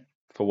slotting it in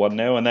for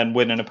 1-0 and then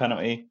winning a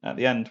penalty at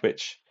the end,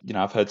 which,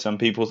 I've heard some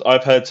people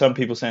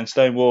saying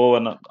Stonewall,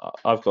 and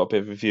I've got a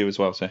bit of a view as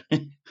well, so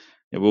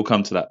yeah, we'll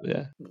come to that.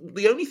 Yeah.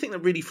 The only thing that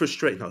really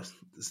frustrated,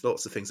 there's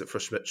lots of things that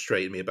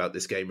frustrated me about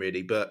this game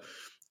really, but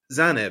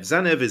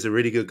Zanev is a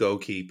really good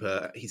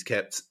goalkeeper. He's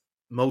kept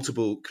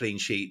multiple clean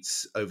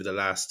sheets over the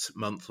last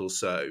month or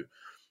so,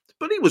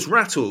 but he was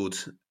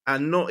rattled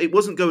and it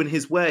wasn't going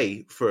his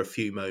way for a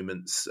few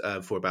moments,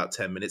 for about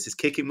 10 minutes. His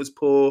kicking was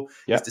poor,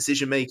 his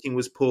decision-making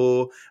was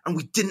poor, and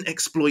we didn't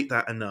exploit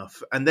that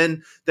enough. And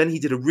then he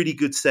did a really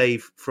good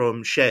save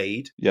from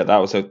Shade. Yeah, that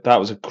was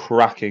a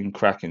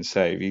cracking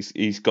save.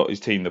 He's got his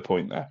team the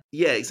point there.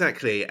 Yeah,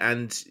 exactly.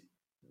 And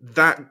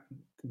that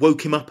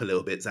woke him up a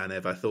little bit,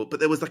 Zanev, I thought.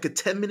 But there was like a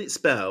 10-minute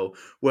spell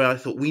where I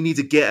thought we need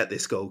to get at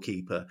this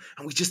goalkeeper,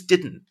 and we just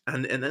didn't.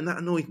 And that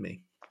annoyed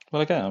me.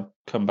 Well, again, I'll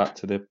come back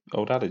to the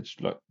old adage,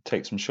 like,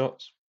 take some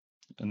shots.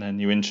 And then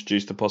you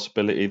introduce the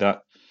possibility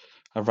that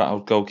a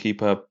rattled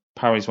goalkeeper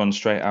parries one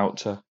straight out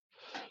to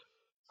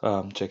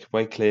Jacob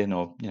Wakelin,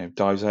 or,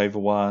 dives over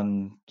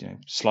one,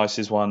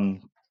 slices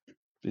one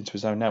into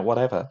his own net,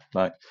 whatever.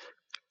 Like,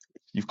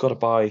 you've got to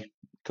buy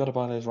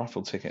those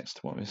raffle tickets,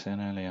 to what we were saying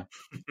earlier.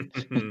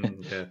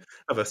 Yeah,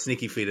 I have a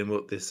sneaky feeling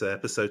what this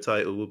episode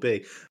title will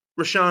be.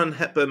 Rashaan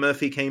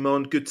Hepburn-Murphy came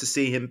on. Good to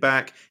see him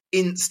back.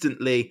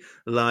 Instantly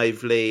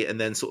lively, and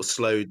then sort of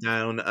slowed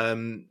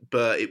down.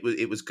 But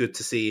it was good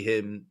to see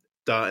him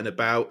darting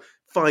about.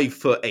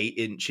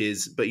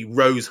 5'8", but he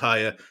rose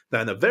higher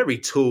than a very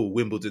tall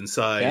Wimbledon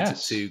side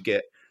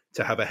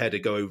to have a header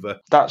go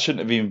over. That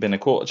shouldn't have even been a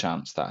quarter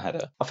chance, that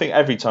header. I think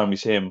every time we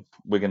see him,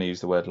 we're going to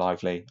use the word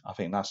lively. I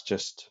think that's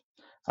just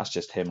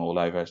him all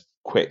over.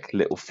 Quick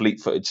little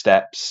fleet-footed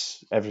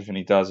steps. Everything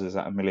he does is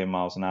at 1,000,000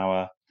 miles an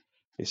hour.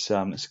 It's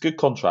a good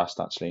contrast,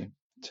 actually,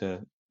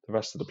 to the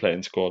rest of the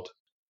playing squad.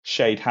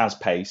 Shade has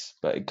pace,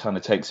 but it kind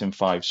of takes him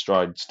 5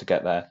 strides to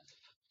get there.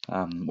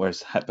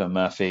 Whereas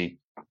Hepburn-Murphy,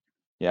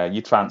 yeah,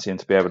 you'd fancy him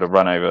to be able to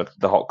run over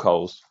the hot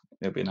coals.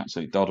 It'll be an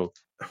absolute doddle.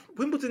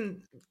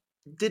 Wimbledon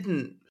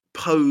didn't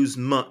pose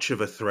much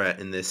of a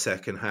threat in this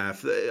second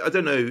half. I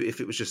don't know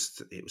if it was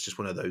just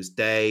one of those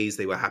days.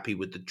 They were happy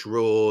with the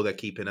draw. They're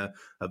keeping a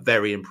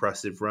very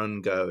impressive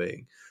run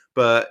going.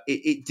 But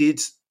it did,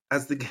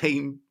 as the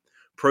game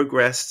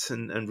progressed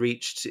and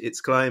reached its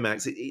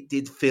climax, it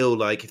did feel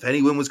like if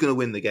anyone was going to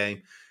win the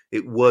game,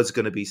 it was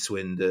going to be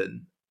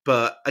Swindon.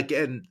 But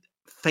again,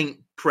 faint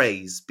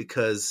praise,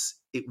 because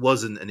it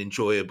wasn't an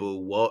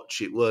enjoyable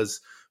watch. It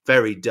was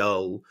very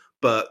dull.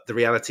 But the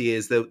reality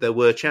is there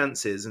were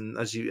chances, and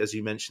as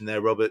you mentioned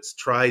there, Roberts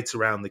tried to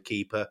round the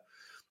keeper,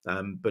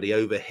 but he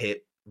overhit.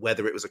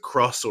 Whether it was a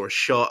cross or a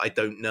shot, I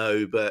don't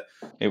know, but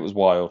it was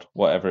wild.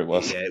 Whatever it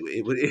was, yeah,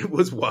 it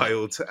was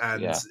wild.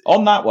 And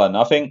on that one,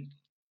 I think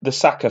the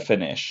Saka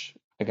finish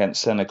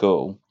against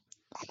Senegal,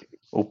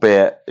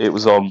 albeit it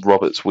was on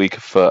Roberts' weaker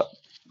foot,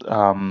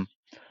 that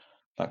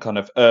kind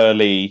of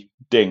early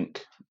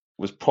dink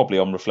was probably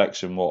on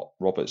reflection what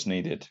Roberts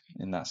needed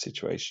in that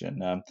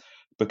situation.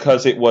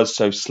 because it was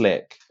so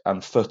slick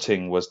and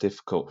footing was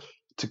difficult,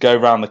 to go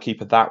round the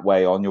keeper that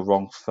way on your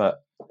wrong foot,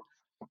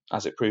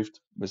 as it proved,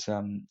 was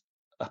a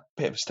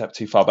bit of a step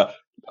too far. But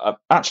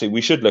actually,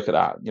 we should look at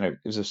that. It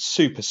was a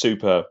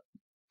super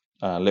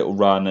little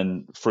run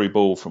and through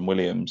ball from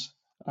Williams.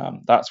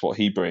 That's what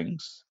he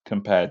brings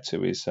compared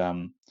to his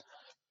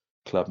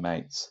club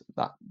mates.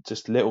 That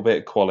just little bit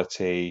of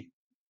quality,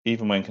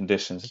 even when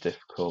conditions are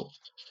difficult,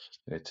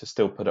 to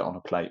still put it on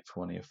a plate for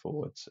one of your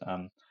forwards.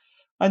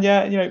 And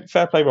yeah,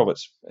 fair play,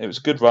 Roberts. It was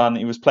a good run.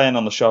 He was playing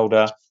on the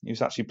shoulder. He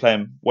was actually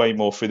playing way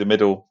more through the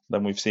middle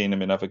than we've seen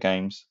him in other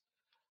games.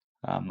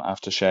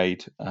 After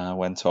Shade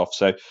went off,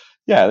 so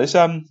yeah, there's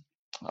I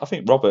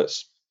think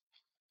Roberts,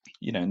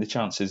 the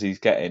chances he's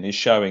getting is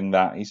showing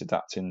that he's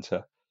adapting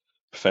to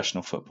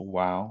professional football.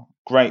 Wow,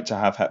 great to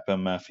have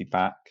Hepburn Murphy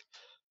back.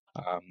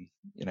 A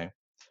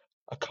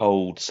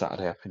cold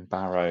Saturday up in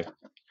Barrow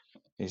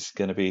is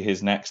going to be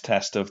his next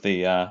test of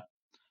the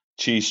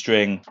cheese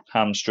string,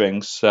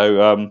 hamstrings.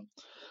 So,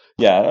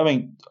 yeah, I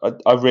mean,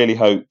 I really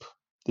hope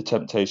the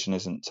temptation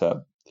isn't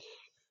to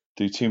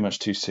do too much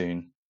too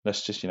soon.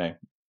 Let's just,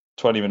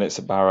 20 minutes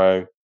at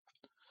Barrow,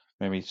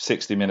 maybe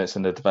 60 minutes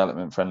in the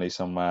development friendly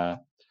somewhere,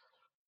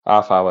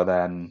 half hour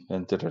then,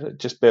 and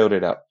just build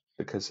it up.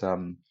 Because,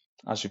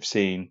 as you've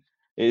seen,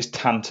 it is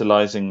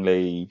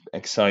tantalisingly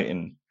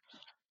exciting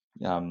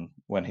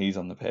when he's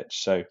on the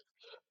pitch. So,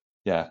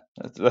 yeah,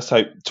 let's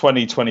hope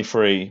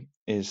 2023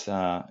 is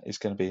going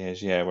to be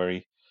his year where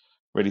he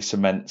really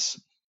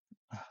cements,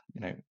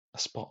 a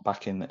spot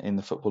back in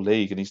the Football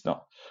League, and he's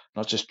not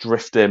just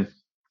drifting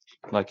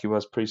like he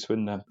was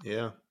pre-Swindon.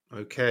 Yeah.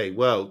 Okay.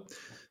 Well,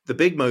 the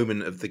big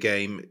moment of the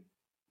game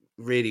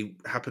really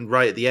happened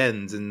right at the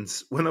end, and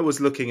when I was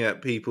looking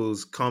at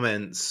people's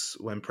comments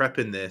when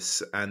prepping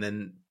this, and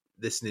then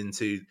listening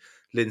to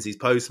Lindsay's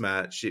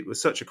post-match, it was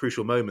such a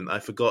crucial moment I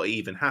forgot it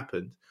even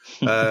happened.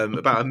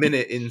 About a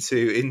minute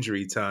into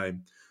injury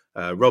time,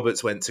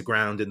 Roberts went to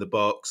ground in the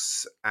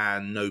box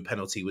and no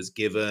penalty was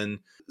given.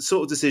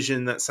 Sort of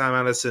decision that Sam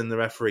Allison, the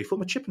referee,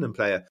 former Chippenham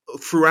player,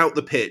 throughout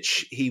the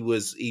pitch, he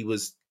was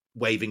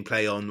waving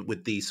play on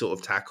with these sort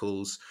of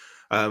tackles.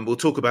 We'll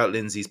talk about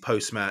Lindsay's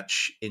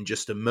post-match in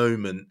just a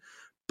moment.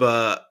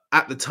 But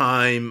at the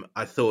time,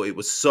 I thought it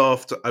was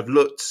soft. I've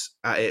looked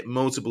at it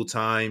multiple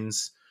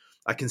times.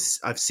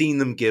 I've seen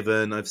them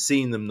given. I've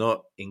seen them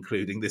not,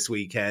 including this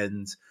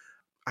weekend.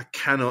 I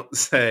cannot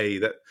say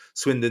that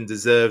Swindon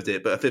deserved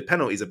it, but if a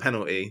penalty is a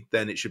penalty,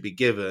 then it should be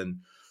given.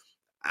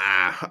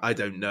 I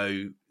don't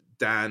know,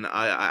 Dan.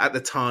 At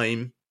the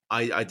time,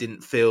 I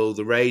didn't feel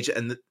the rage,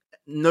 and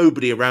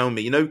nobody around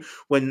me.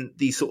 When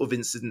these sort of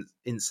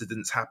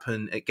incidents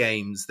happen at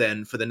games,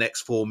 then for the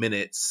next 4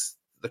 minutes,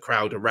 the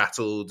crowd are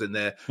rattled and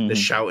they're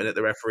shouting at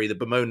the referee, they're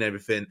bemoaning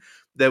everything.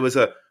 There was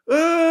a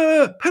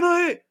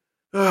penalty.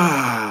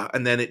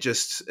 And then it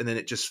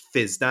just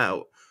fizzed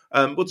out.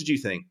 What did you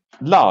think?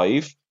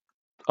 Live,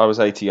 I was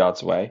 80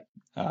 yards away.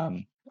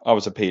 I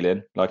was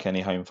appealing like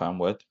any home fan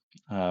would.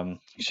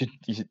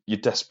 You're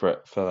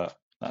desperate for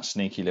that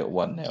sneaky little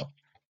 1-0.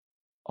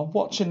 On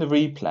watching the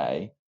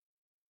replay,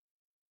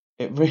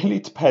 it really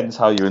depends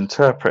how you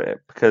interpret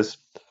it, because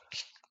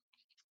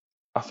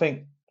I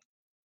think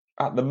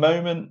at the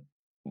moment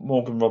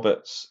Morgan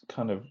Roberts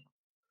kind of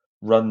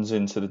runs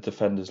into the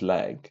defender's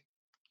leg,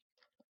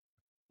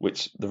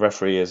 which the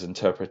referee has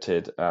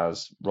interpreted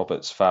as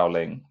Roberts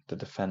fouling the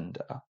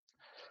defender.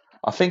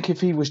 I think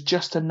if he was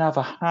just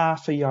another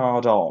half a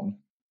yard on,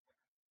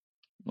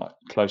 like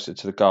closer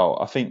to the goal,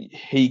 I think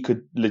he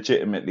could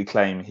legitimately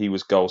claim he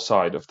was goal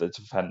side of the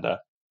defender.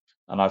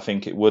 And I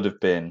think it would have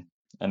been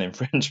an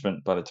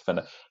infringement by the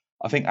defender.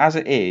 I think as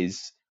it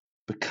is,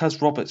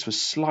 because Roberts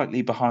was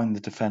slightly behind the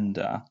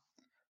defender,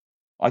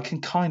 I can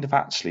kind of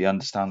actually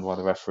understand why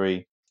the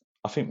referee,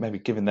 I think maybe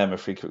giving them a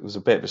free kick was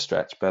a bit of a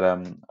stretch, but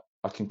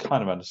I can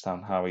kind of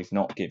understand how he's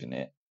not giving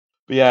it.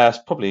 But yeah, it's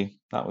probably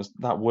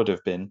that would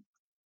have been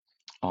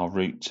our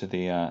route to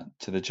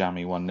the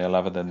jammy 1-0,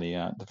 other than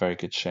the very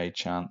good Shade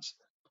chance.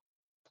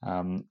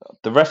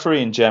 The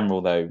referee in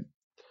general, though,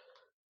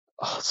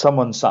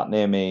 someone sat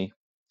near me,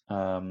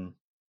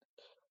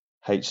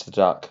 H the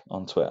Duck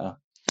on Twitter,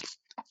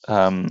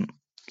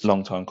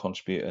 long-time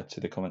contributor to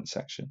the comments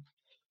section.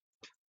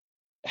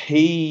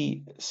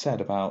 He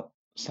said about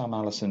Sam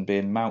Allison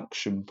being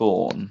Malcolm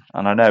born,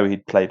 and I know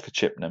he'd played for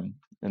Chippenham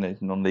in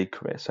his non-league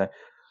career,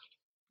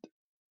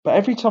 but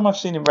every time I've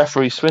seen him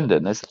referee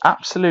Swindon, there's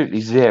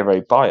absolutely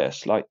zero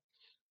bias. Like,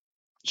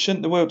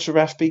 shouldn't the Wiltshire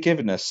ref be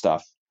giving us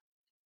stuff?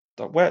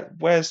 Like,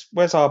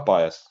 where's our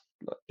bias?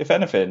 If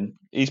anything,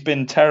 he's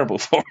been terrible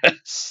for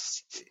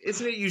us.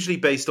 Isn't it usually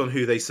based on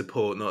who they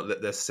support, not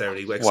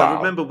necessarily where? Wow. So I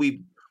remember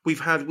we've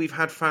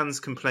had fans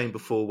complain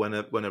before when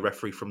a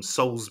referee from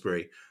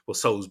Salisbury, well,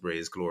 Salisbury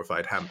is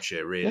glorified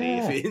Hampshire, really,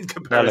 Yeah. if in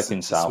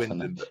comparison to south,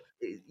 Swindon. But,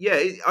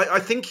 yeah, I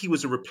think he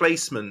was a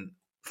replacement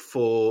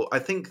for, I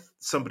think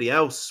somebody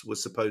else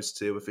was supposed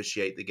to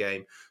officiate the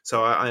game.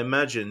 So I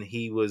imagine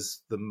he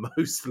was the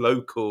most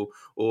local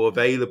or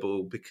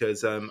available,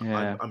 because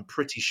Yeah. I'm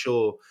pretty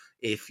sure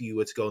if you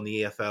were to go on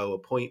the EFL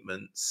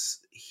appointments,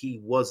 he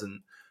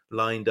wasn't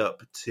lined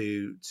up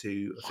to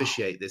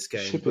officiate this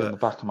game. Should be on But the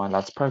back of my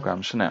lad's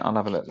program, shouldn't it? I'll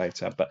have a look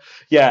later. But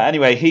yeah,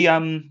 anyway,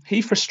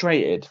 he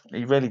frustrated.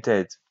 He really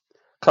did.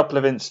 A couple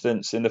of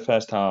incidents in the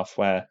first half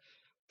where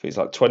it was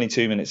like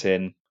 22 minutes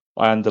in,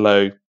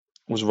 Iandolo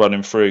was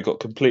running through, got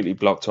completely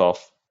blocked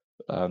off,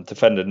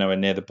 defender nowhere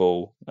near the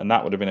ball, and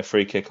that would have been a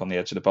free kick on the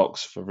edge of the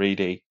box for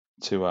Reedy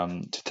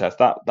to test.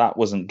 That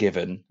wasn't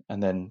given,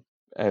 and then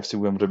AFC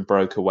Wimbledon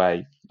broke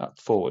away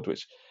forward,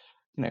 which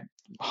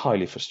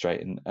highly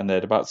frustrating. And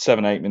then about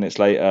 7-8 minutes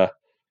later,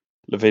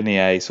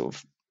 Lavigne sort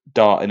of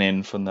darting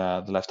in from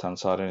the left hand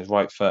side on his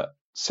right foot,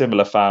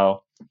 similar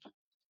foul,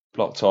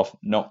 blocked off,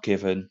 not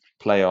given,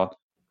 play on.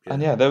 yeah.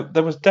 And yeah,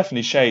 there was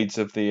definitely shades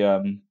of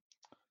the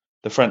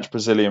French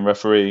Brazilian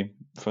referee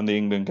from the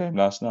England game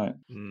last night.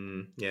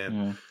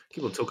 Yeah.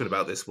 Keep on talking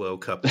about this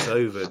World Cup. It's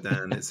over,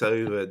 Dan. It's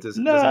over. It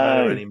doesn't No.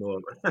 matter anymore.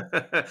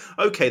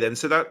 Okay, then.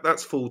 So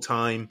that's full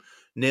time,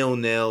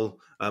 0-0.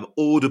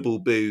 Audible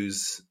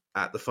boos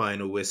at the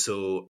final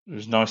whistle. It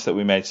was nice that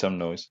we made some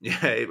noise.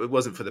 Yeah, it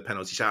wasn't for the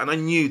penalty shout, and I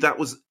knew that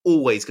was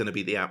always going to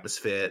be the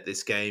atmosphere at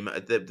this game.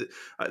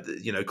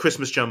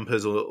 Christmas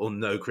jumpers or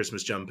no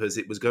Christmas jumpers,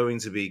 it was going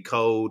to be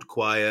cold,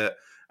 quiet,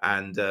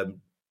 and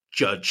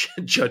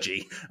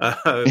judgy,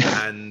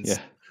 and Yeah.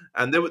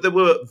 and there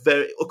were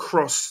very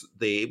across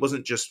the. It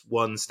wasn't just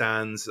one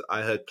stand.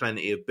 I heard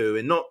plenty of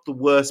booing, not the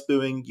worst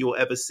booing you'll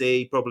ever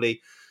see.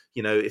 Probably,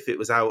 if it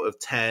was out of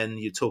 10,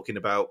 you're talking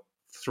about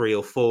 3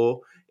 or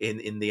 4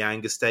 in the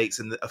anger stakes,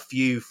 and a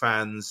few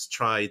fans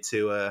tried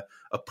to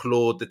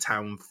applaud the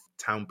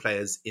town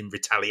players in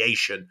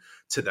retaliation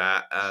to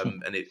that,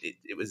 and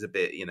it was a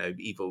bit,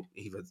 evil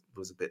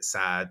was a bit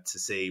sad to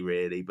see,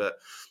 really. But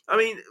I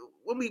mean,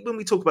 when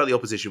we talk about the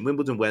opposition,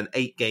 Wimbledon went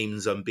 8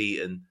 games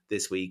unbeaten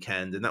this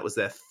weekend, and that was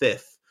their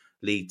 5th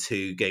League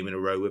Two game in a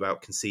row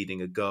without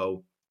conceding a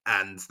goal,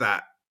 and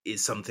that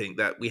is something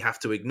that we have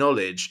to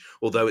acknowledge,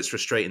 although it's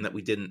frustrating that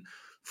we didn't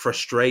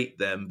frustrate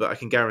them. But I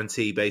can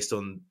guarantee, based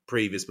on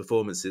previous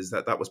performances,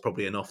 that was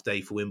probably an off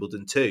day for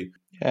Wimbledon too.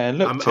 Yeah,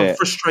 I'm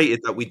frustrated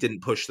that we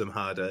didn't push them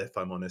harder, if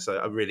I'm honest.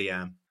 I really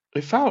am.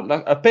 It felt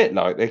like a bit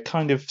like they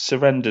kind of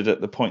surrendered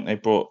at the point they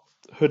brought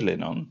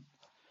Hoodlin on,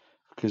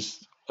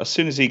 because as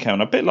soon as he came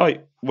on, a bit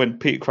like when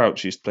Peter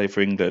Crouch used to play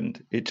for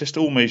England, it just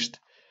almost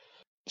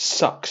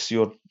sucks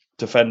your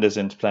defenders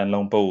into playing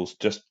long balls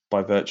just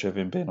by virtue of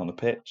him being on the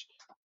pitch.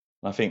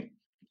 And I think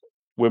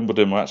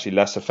Wimbledon were actually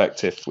less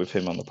effective with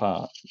him on the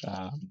park.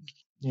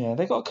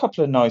 They got a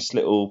couple of nice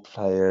little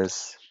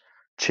players.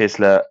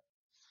 Chislett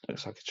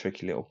looks like a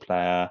tricky little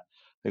player.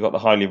 They got the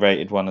highly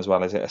rated one as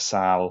well. Is it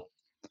Asal?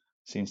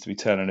 Seems to be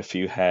turning a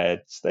few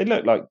heads. They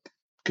look like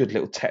good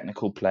little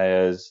technical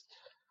players.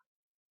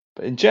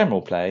 But in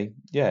general play,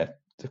 yeah,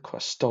 they're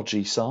quite a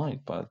stodgy side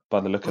by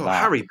the look of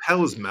that. Harry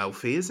Pell's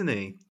mouthy, isn't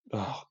he?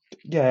 Oh,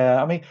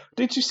 yeah, I mean,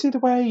 did you see the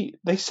way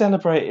they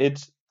celebrated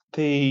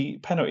the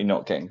penalty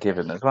not getting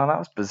given as well? That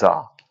was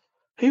bizarre.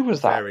 Who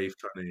was that? Very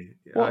funny.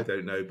 What? I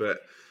don't know, but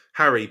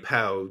Harry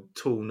Pell,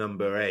 tall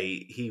number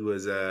 8, he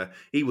was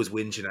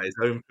whinging at his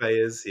own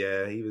players.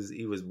 Yeah, he was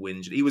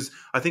whinging.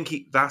 I think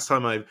last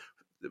time I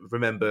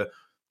remember,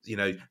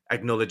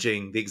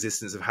 acknowledging the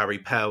existence of Harry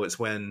Pell, it's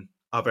when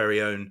our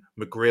very own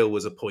McGrill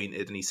was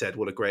appointed, and he said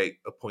what a great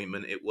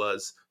appointment it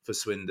was for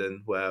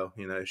Swindon. Well,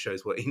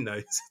 shows what he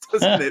knows,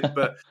 doesn't it?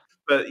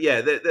 But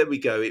yeah, there we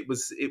go. It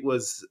was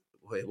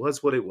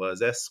what it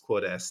was.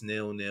 Quad S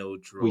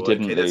 0-0 draw. We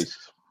didn't lose.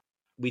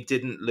 We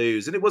didn't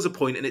lose, and it was a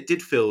point, and it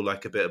did feel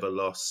like a bit of a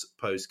loss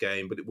post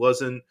game, but it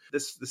wasn't.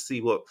 Let's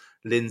see what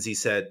Lindsay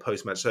said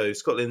post match. So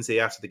Scott Lindsay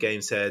after the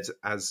game said,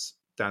 as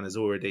Dan has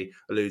already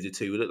alluded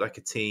to, we look like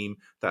a team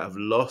that have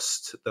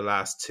lost the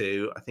last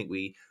 2. I think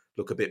we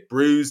look a bit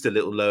bruised, a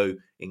little low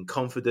in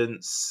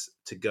confidence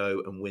to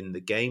go and win the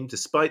game.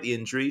 Despite the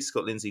injuries,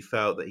 Scott Lindsay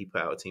felt that he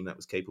put out a team that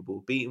was capable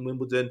of beating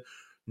Wimbledon.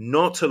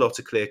 Not a lot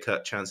of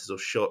clear-cut chances or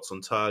shots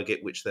on target,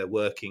 which they're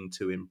working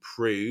to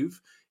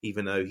improve,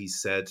 even though he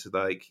said,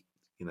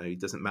 it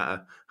doesn't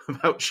matter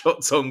about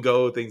shots on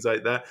goal, things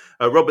like that.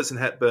 Robertson,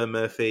 Hepburn,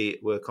 Murphy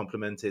were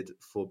complimented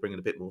for bringing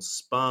a bit more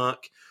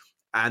spark.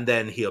 And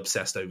then he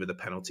obsessed over the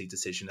penalty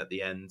decision at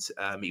the end.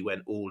 He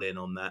went all in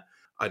on that.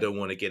 I don't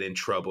want to get in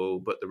trouble,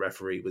 but the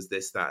referee was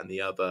this, that, and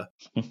the other.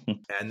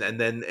 and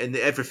then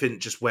everything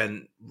just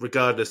went,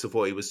 regardless of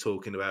what he was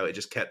talking about, it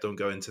just kept on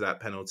going to that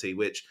penalty,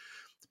 which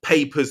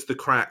papers the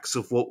cracks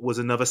of what was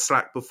another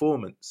slack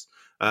performance.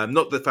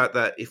 Not the fact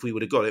that if we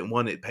would have got it and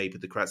won, it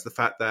papered the cracks. The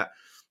fact that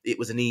it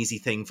was an easy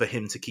thing for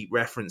him to keep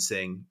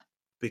referencing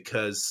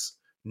because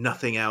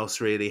nothing else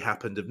really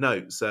happened of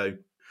note. So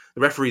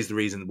the referee is the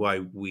reason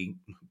why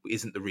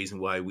isn't the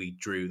reason why we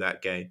drew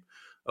that game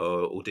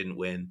or didn't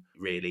win,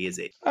 really, is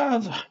it?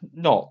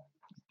 Not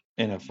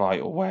in a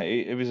vital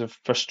way. It was a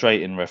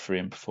frustrating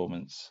refereeing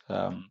performance.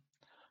 I'm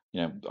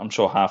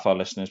sure half our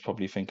listeners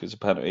probably think it was a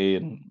penalty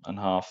and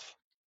half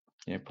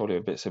probably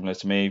a bit similar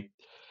to me.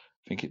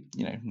 I think it,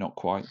 not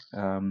quite.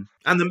 And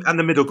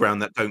the middle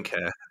ground that don't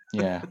care.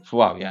 Yeah,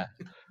 well, yeah.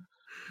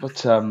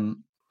 But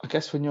I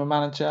guess when you're a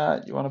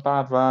manager, you're on a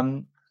bad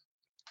run,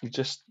 you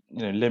just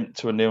limp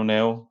to a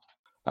 0-0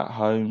 at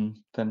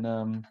home,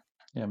 then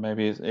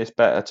maybe it's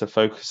better to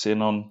focus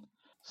in on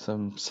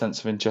some sense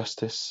of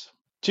injustice.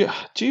 Do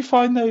you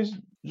find those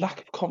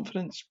lack of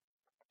confidence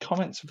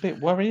comments a bit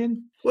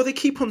worrying? Well, they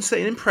keep on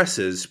saying in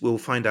pressers, we'll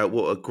find out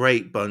what a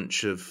great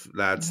bunch of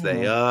lads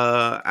they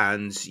are,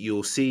 and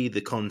you'll see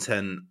the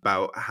content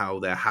about how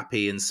they're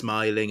happy and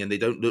smiling, and they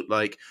don't look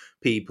like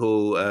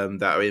people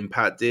that are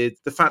impacted.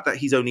 The fact that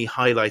he's only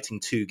highlighting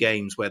 2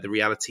 games where the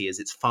reality is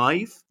it's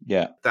 5,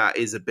 that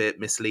is a bit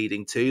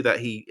misleading too.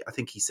 I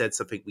think he said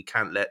something, we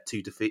can't let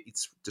 2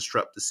 defeats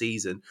disrupt the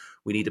season.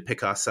 We need to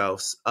pick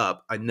ourselves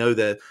up. I know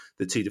the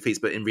 2 defeats,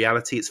 but in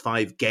reality it's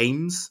 5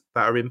 games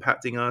that are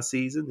impacting our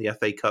season, the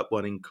FA Cup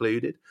one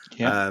included.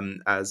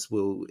 As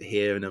we'll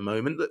hear in a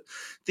moment.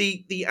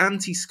 The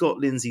anti-Scott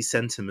Lindsay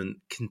sentiment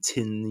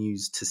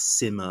continues to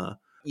simmer.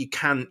 You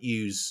can't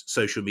use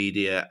social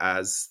media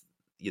as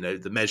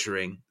the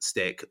measuring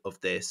stick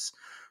of this,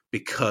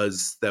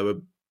 because there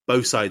were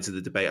both sides of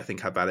the debate, I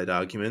think, have valid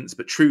arguments.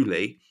 But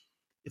truly,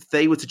 if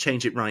they were to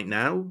change it right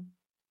now,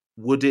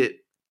 would it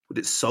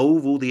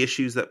solve all the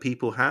issues that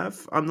people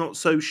have? I'm not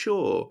so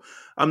sure.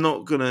 I'm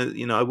not gonna,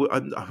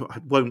 I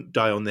won't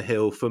die on the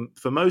hill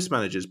for most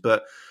managers,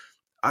 but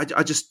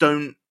I just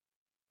don't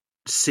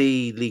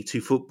see League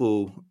Two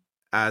football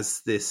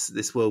as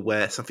this world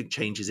where something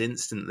changes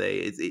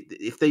instantly.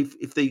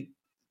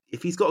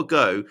 If he's got to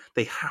go,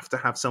 they have to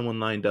have someone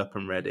lined up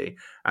and ready,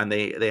 and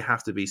they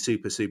have to be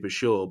super, super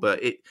sure.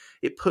 But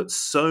it puts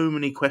so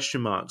many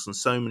question marks on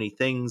so many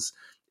things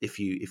if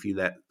you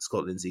let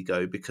Scott Lindsay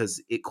go,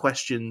 because it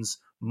questions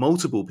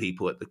multiple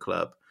people at the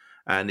club.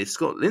 And if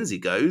Scott Lindsay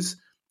goes,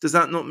 does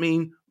that not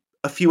mean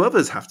a few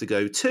others have to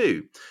go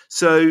too?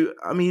 So,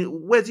 I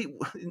mean,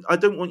 I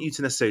don't want you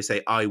to necessarily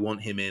say, I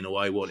want him in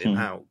or I want him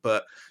out,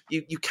 but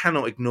you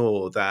cannot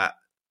ignore that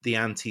the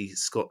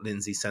anti-Scott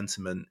Lindsay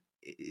sentiment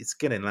is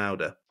getting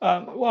louder.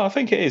 Well, I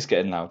think it is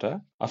getting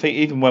louder. I think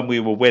even when we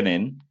were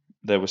winning,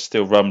 there were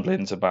still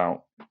rumblings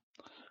about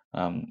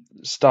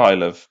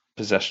style of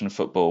possession of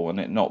football and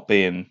it not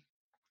being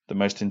the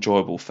most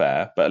enjoyable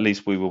fare, but at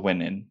least we were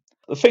winning.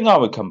 The thing I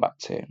would come back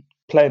to,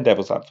 playing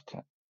devil's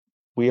advocate,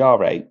 we are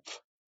 8th.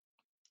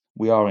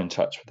 We are in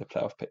touch with the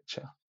playoff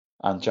picture,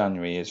 and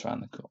January is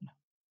around the corner.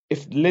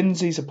 If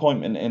Lindsay's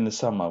appointment in the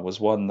summer was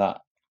one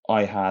that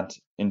I had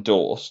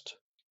endorsed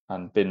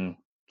and been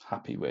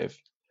happy with,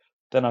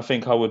 then I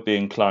think I would be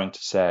inclined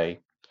to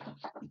say,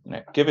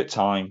 give it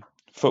time.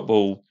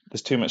 Football,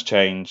 there's too much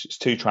change. It's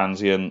too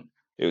transient.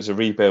 It was a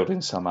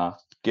rebuilding summer.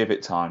 Give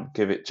it time.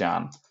 Give it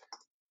Jan.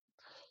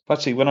 But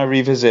actually, when I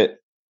revisit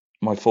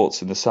my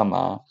thoughts in the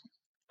summer,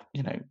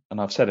 and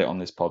I've said it on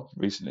this pod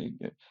recently,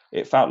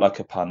 it felt like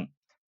a punt.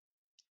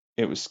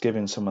 It was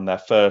giving someone their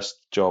first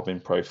job in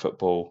pro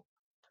football.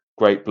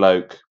 Great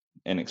bloke,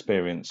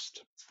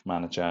 inexperienced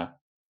manager.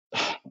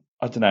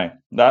 I don't know.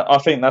 I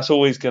think that's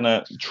always going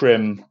to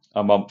trim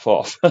a month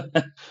off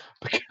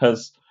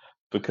because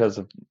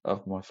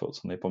of my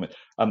thoughts on the appointment.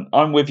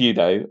 I'm with you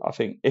though. I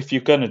think if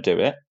you're going to do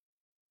it,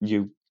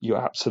 you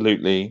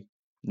absolutely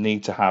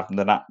need to have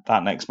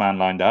that next man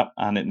lined up,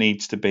 and it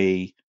needs to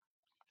be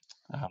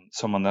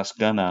someone that's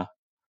gonna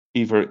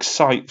either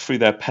excite through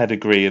their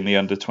pedigree in the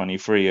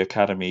under-23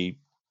 academy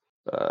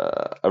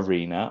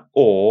arena,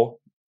 or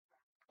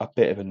a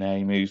bit of a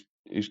name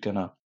who's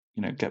gonna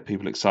get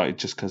people excited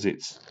just because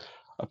it's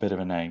a bit of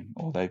a name,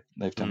 or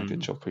they've done a good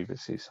job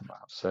previously somehow.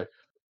 So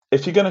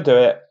if you're going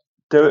to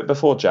do it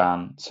before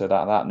Jan, so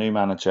that new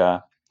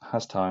manager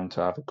has time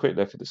to have a quick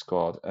look at the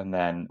squad and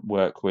then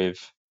work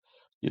with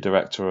your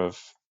director of,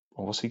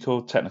 or what's he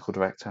called, technical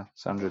director,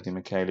 Sandro Di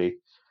Michele,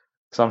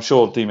 because I'm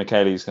sure Di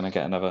Michele is going to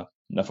get another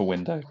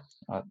window.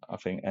 I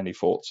think any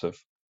thoughts of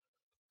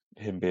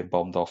him being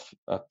bombed off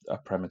are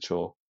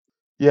premature.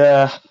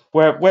 Yeah,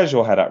 where's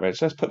your head at,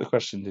 Rich? Let's put the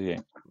question to you.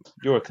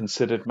 You're a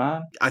considered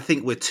man. I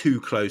think we're too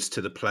close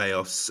to the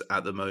playoffs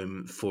at the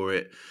moment for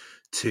it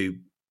to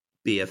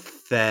be a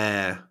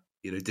fair,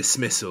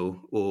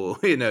 dismissal or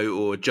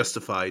or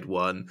justified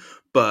one.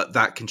 But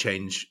that can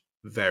change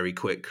very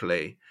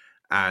quickly.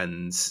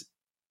 And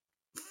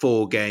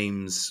 4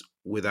 games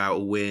without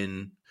a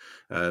win,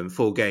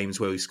 4 games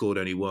where we scored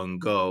only 1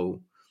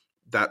 goal,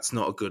 that's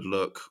not a good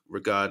look,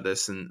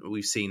 regardless. And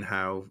we've seen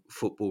how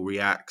football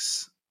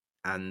reacts.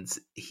 And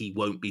he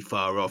won't be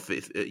far off.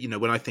 If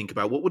when I think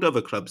about what would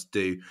other clubs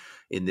do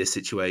in this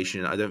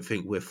situation, I don't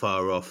think we're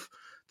far off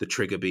the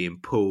trigger being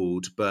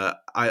pulled. But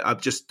I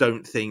just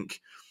don't think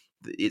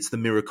it's the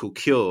miracle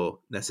cure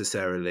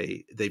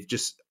necessarily. They've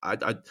just,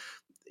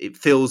 it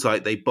feels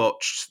like they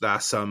botched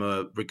last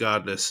summer,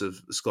 regardless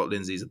of Scott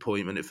Lindsay's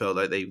appointment. It felt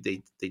like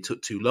they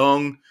took too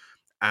long,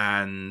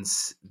 and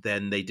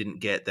then they didn't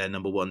get their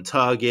number 1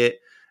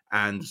 target.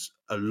 And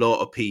a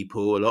lot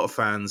of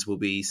fans will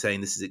be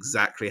saying this is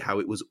exactly how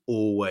it was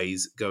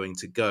always going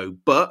to go.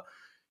 But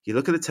you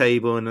look at the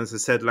table, and as I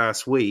said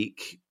last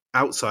week,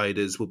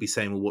 outsiders will be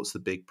saying, well, what's the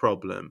big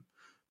problem?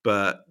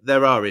 But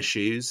there are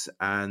issues,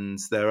 and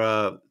there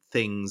are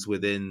things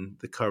within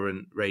the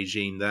current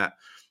regime that,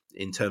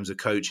 in terms of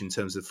coach, in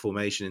terms of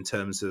formation, in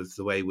terms of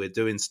the way we're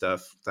doing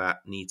stuff, that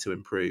need to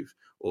improve,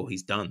 or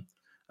he's done.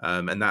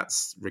 And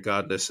that's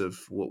regardless of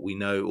what we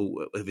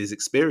know of his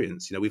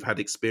experience. We've had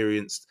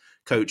experienced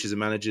coaches and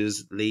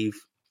managers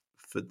leave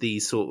for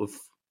these sort of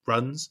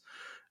runs,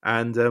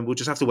 and we'll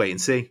just have to wait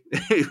and see.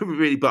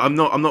 Really, but I'm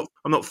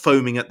not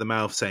foaming at the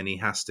mouth saying he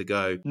has to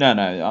go.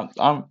 No,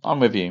 I'm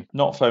with you.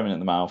 Not foaming at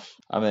the mouth.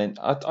 I mean,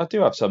 I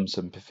do have some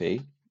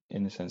sympathy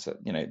in the sense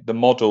that the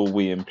model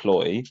we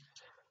employ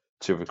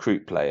to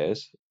recruit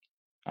players,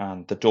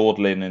 and the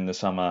dawdling in the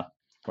summer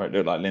where it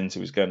looked like Lindsay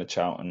was going to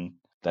Charlton,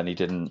 then he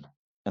didn't,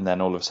 and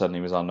then all of a sudden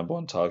he was our number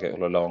one target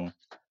all along.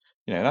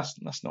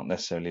 That's not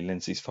necessarily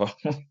Lindsay's fault.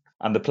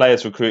 And the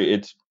players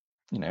recruited,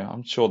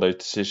 I'm sure those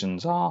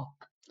decisions are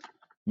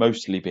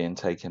mostly being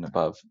taken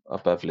above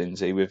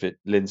Lindsay, with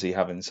Lindsay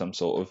having some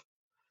sort of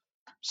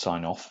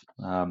sign off.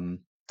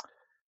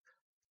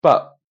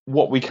 But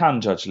what we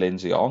can judge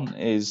Lindsay on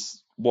is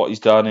what he's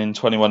done in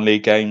 21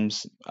 league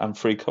games and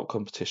 3 cup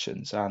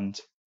competitions. And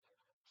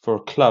for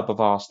a club of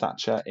our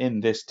stature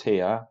in this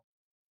tier,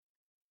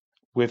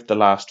 with the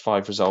last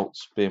 5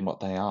 results being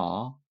what they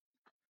are,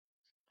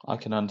 I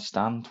can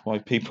understand why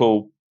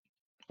people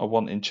are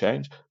wanting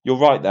change. You're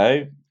right,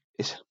 though.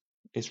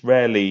 It's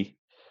rarely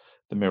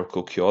the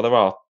miracle cure. There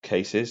are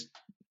cases,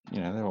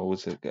 there are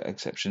always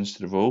exceptions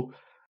to the rule.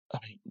 I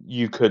mean,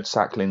 you could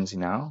sack Lindsay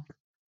now.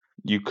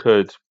 You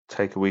could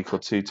take a week or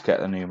 2 to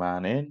get the new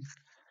man in.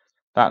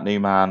 That new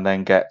man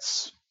then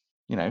gets,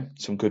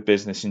 some good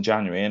business in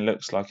January and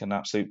looks like an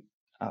absolute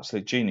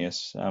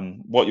genius.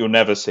 What you'll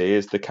never see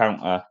is the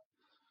counterfactual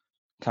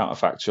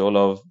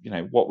of,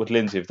 what would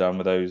Lindsay have done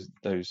with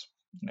those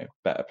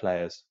better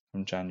players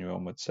from January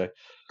onwards. So,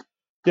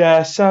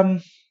 yeah, it's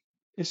a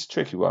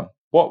tricky one.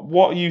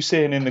 What are you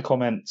seeing in the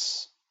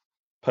comments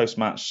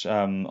post-match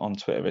on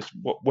Twitter, Rich?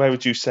 Where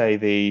would you say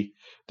the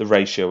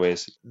ratio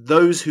is?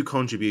 Those who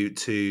contribute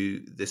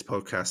to this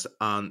podcast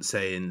aren't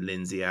saying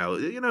Lindsay out.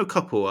 A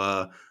couple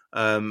are.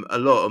 A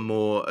lot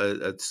more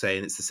are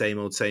saying it's the same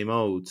old, same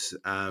old.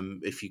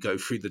 If you go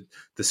through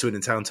the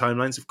Swindon Town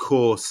timelines, of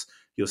course,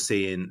 you're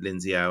seeing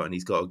Lindsay out and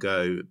he's got to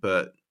go,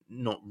 but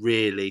not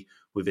really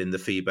within the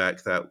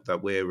feedback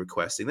that we're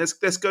requesting.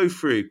 Let's go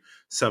through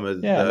some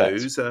of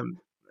those.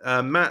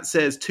 Matt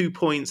says 2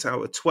 points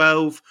out of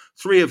 12,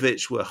 3 of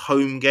which were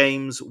home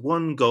games,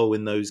 1 goal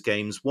in those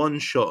games, 1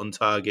 shot on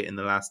target in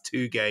the last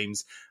 2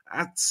 games.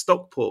 Add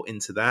Stockport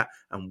into that,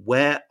 and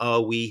where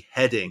are we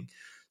heading?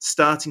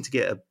 Starting to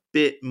get a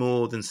bit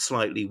more than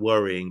slightly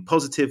worrying.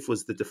 Positive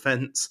was the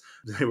defence.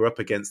 They were up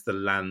against the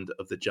land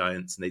of the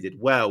Giants and they did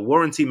well.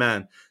 Warranty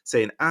Man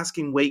saying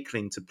asking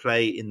Wakeling to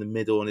play in the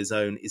middle on his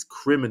own is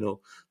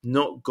criminal.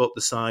 Not got the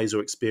size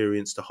or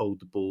experience to hold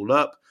the ball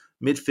up.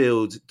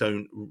 Midfield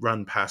don't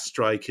run past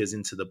strikers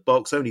into the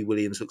box. Only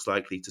Williams looks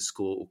likely to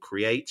score or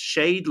create.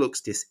 Shade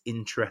looks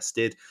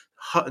disinterested.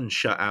 Hutton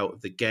shut out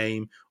of the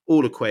game.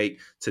 All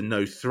equate to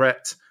no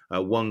threat.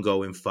 1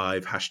 goal in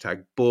 5,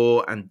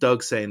 #bore. And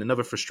Doug saying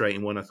another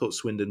frustrating one. I thought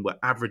Swindon were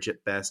average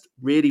at best.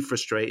 Really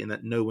frustrating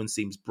that no one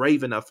seems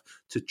brave enough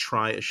to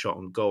try a shot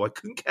on goal. I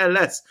couldn't care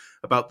less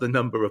about the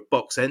number of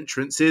box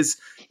entrances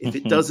if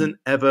it doesn't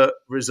ever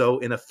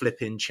result in a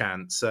flipping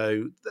chance.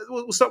 So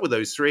we'll start with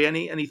those 3.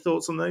 Any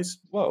thoughts on those?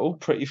 Well,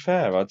 pretty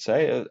fair, I'd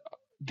say.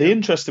 The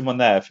interesting one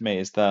there for me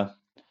is the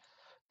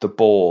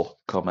bore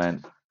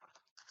comment,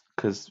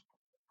 because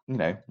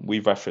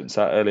we referenced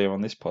that earlier on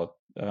this pod.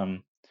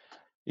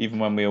 Even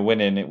when we were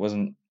winning, it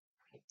wasn't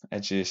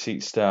edge of your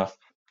seat stuff,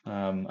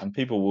 and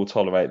people will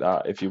tolerate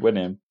that if you're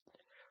winning.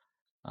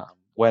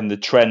 When the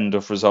trend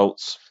of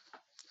results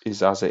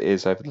is as it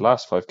is over the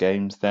last 5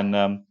 games,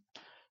 then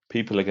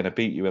people are going to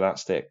beat you with that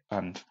stick,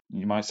 and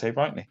you might say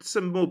rightly.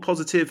 Some more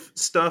positive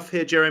stuff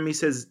here. Jeremy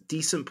says,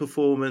 decent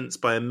performance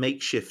by a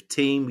makeshift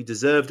team. We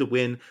deserved a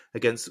win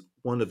against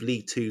one of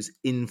League Two's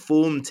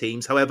informed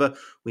teams. However,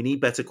 we need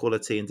better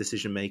quality and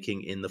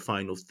decision-making in the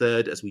final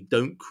third as we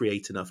don't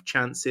create enough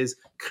chances.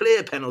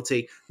 Clear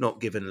penalty, not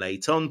given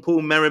late on.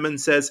 Paul Merriman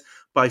says,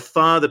 by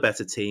far the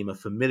better team, a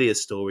familiar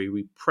story.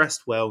 We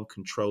pressed well and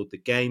controlled the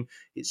game.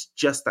 It's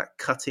just that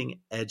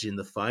cutting edge in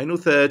the final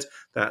third.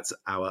 That's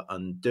our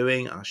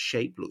undoing. Our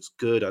shape looks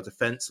good. Our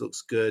defence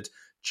looks good.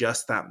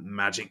 Just that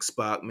magic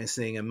spark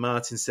missing. And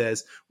Martin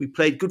says, we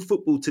played good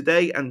football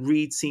today and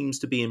Reed seems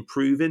to be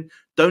improving.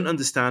 Don't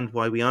understand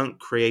why we aren't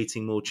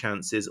creating more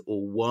chances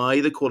or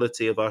why the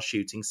quality of our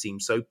shooting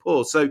seems so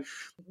poor. So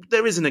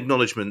there is an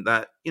acknowledgement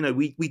that,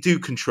 we do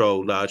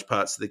control large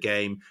parts of the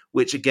game,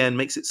 which again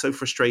makes it so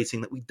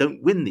frustrating that we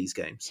don't win these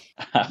games.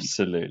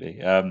 Absolutely.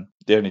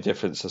 The only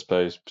difference, I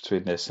suppose,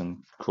 between this and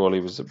Crawley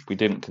was that we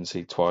didn't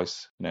concede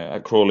twice.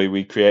 At Crawley,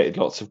 we created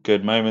lots of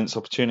good moments,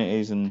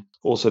 opportunities, and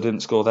also didn't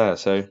score there.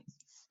 So,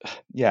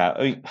 yeah,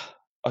 I mean,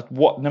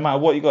 no matter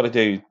what you got to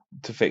do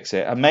to fix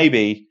it, and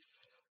maybe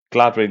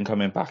Gladwin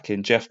coming back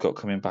in, Jeffcott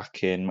coming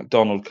back in,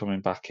 McDonald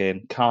coming back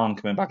in, Khan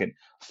coming back in,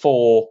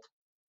 4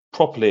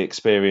 properly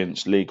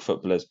experienced league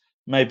footballers,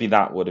 maybe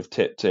that would have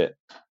tipped it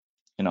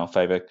in our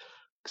favour.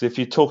 Because if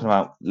you're talking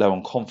about low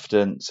on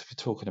confidence, if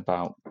you're talking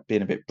about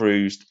being a bit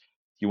bruised,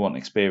 you want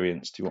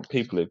experience. You want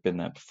people who've been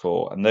there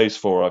before. And those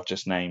 4 I've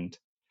just named,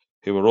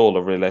 who are all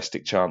a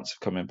realistic chance of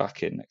coming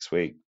back in next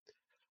week,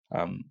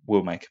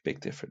 will make a big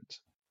difference.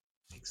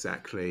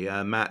 Exactly.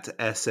 Matt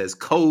S says,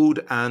 cold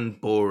and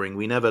boring.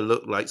 We never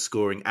look like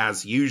scoring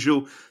as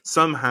usual.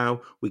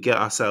 Somehow we get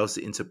ourselves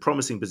into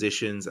promising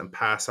positions and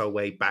pass our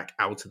way back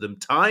out of them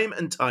time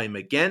and time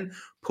again.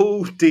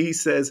 Paul D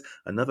says,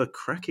 another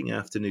cracking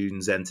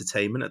afternoon's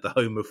entertainment at the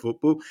home of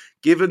football.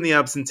 Given the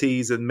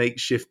absentees and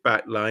makeshift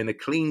back line, a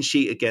clean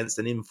sheet against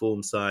an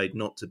informed side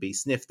not to be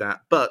sniffed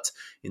at. But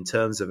in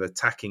terms of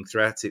attacking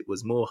threat, it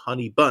was more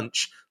honey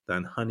bunch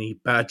than honey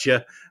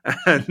badger.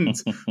 And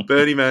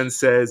Bernie Man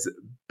says,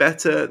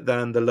 better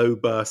than the low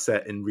bar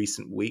set in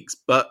recent weeks,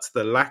 but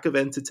the lack of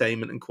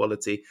entertainment and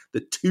quality,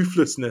 the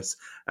toothlessness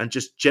and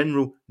just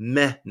general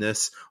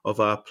mehness of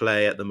our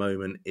play at the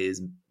moment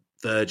is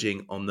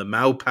verging on the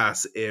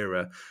Malpass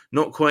era.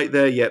 Not quite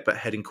there yet, but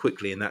heading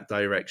quickly in that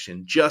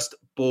direction. Just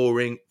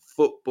boring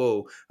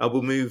football. I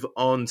will move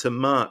on to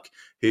Mark,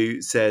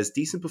 who says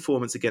decent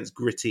performance against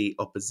gritty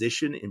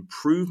opposition,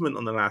 improvement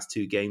on the last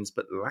 2 games,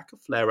 but lack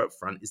of flair up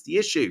front is the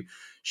issue.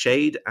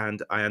 Shade and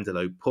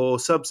Iandolo poor,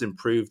 subs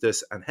improved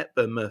us, and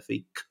Hepburn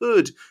Murphy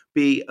could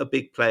be a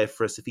big player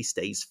for us if he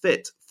stays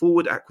fit.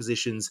 Forward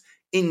acquisitions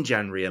in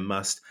January a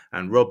must,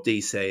 and Rob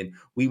D saying,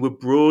 we were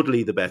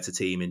broadly the better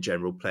team in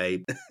general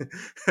play,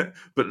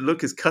 but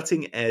look as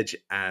cutting edge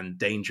and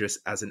dangerous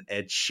as an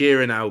Ed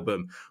Sheeran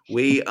album.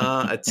 We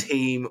are a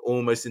team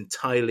almost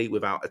entirely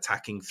without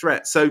attacking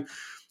threat. So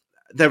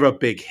there are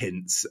big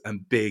hints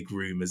and big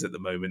rumours at the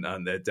moment,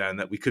 aren't there, Dan,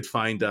 that we could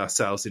find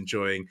ourselves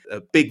enjoying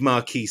a big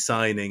marquee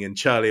signing, and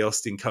Charlie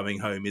Austin coming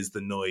home is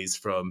the noise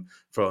from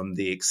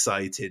the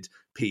excited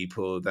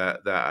people that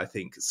I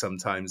think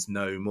sometimes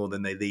know more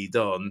than they lead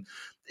on.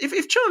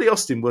 If Charlie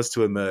Austin was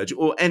to emerge,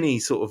 or any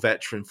sort of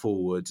veteran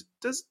forward,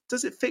 does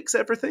it fix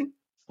everything?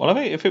 Well, I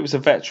think if it was a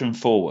veteran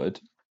forward,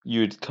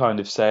 you'd kind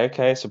of say,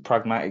 okay, it's a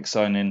pragmatic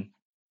signing,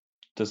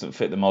 doesn't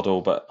fit the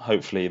model, but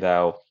hopefully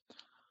they'll,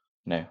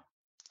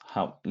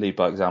 help lead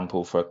by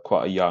example for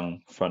quite a young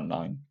front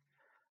line.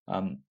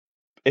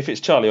 If it's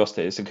Charlie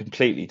Austin, it's a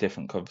completely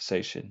different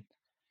conversation,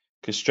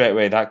 because straight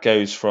away that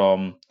goes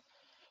from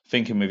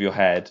thinking with your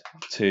head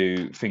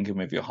to thinking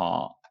with your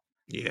heart.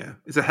 Yeah,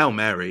 it's a Hail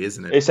Mary,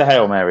 isn't it? It's a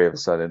Hail Mary of a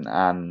sudden,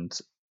 and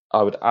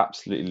I would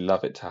absolutely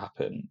love it to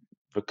happen,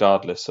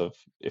 regardless of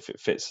if it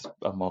fits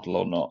a model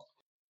or not.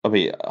 I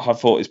mean, I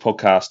thought his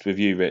podcast with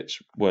you,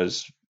 Rich,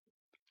 was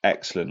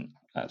excellent,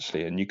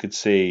 actually, and you could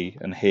see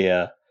and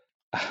hear,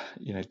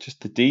 just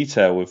the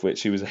detail with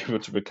which he was able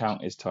to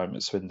recount his time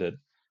at Swindon.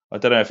 I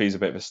don't know if he's a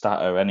bit of a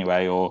statter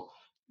anyway, or,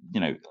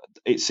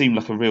 it seemed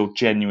like a real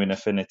genuine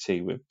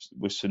affinity with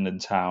Swindon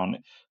Town.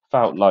 It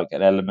felt like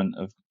an element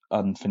of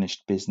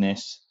unfinished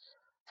business,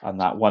 and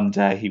that one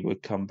day he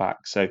would come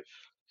back. So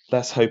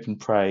let's hope and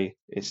pray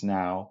it's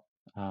now.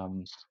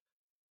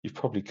 You've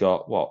probably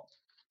got,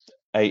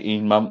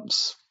 18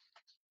 months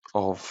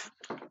of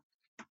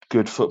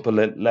good football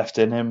left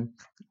in him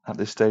at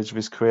this stage of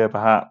his career,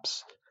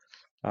 perhaps.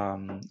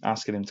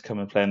 Asking him to come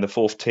and play in the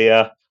 4th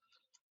tier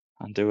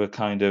and do a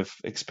kind of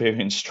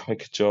experienced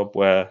striker job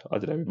where, I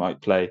don't know, he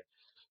might play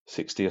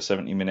 60 or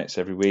 70 minutes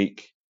every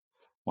week,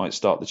 might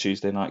start the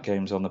Tuesday night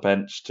games on the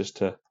bench just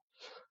to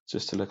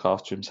look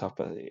after himself,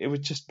 but it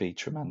would just be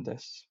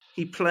tremendous.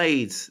 He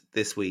played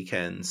this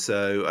weekend,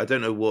 so I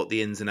don't know what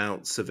the ins and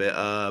outs of it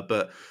are,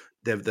 but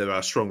there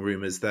are strong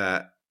rumours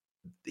that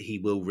he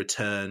will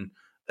return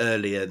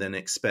earlier than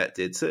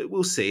expected. So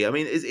we'll see. I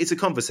mean, it's a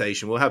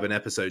conversation. We'll have an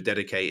episode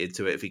dedicated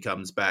to it if he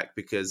comes back,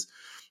 because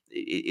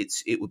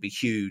it would be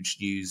huge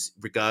news,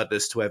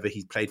 regardless to whether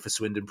he played for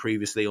Swindon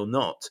previously or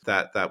not.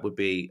 That would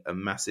be a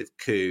massive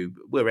coup.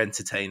 We're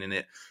entertaining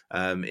it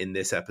in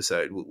this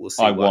episode. We'll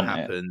see what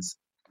happens.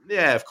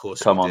 Yeah, of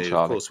course we do.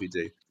 Charlie. Of course we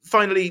do.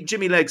 Finally,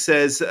 Jimmy Legg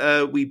says,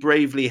 we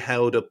bravely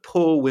held a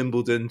poor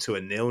Wimbledon to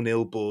a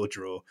 0-0 ball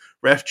draw.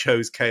 Ref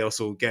chose chaos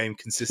all game,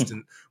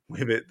 consistent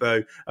with it,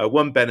 though.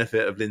 One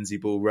benefit of Lindsay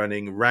Ball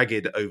running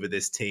ragged over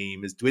this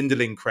team is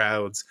dwindling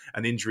crowds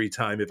and injury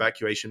time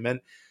evacuation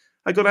meant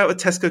I got out of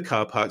Tesco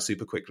car park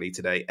super quickly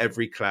today.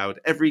 Every cloud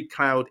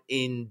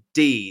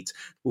indeed.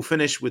 We'll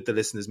finish with the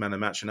listeners' man of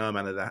match and our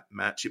man of that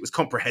match. It was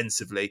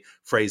comprehensively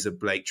Fraser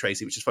Blake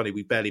Tracy, which is funny.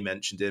 We barely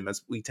mentioned him,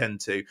 as we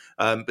tend to,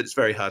 but it's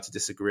very hard to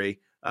disagree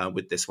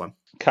with this one.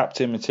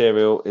 Captain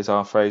material is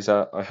our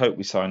Fraser. I hope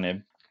we sign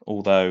him,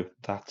 although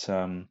that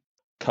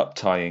cup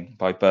tying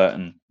by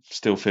Burton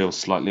still feels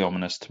slightly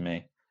ominous to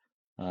me.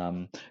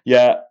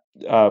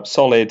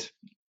 Solid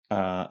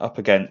up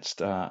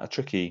against a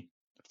tricky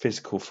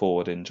physical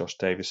forward in Josh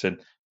Davison.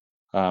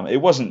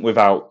 It wasn't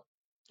without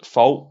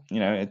fault.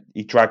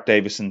 He dragged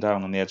Davison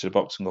down on the edge of the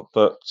box and got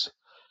booked.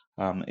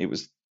 It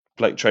was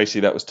Blake Tracy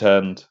that was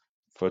turned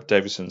for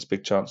Davison's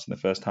big chance in the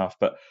first half.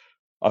 But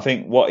I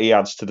think what he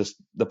adds to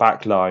the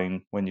back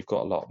line when you've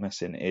got a lot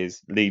missing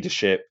is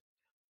leadership,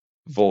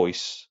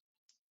 voice,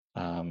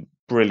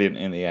 brilliant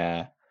in the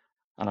air,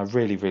 and I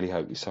really, really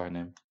hope we sign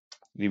him.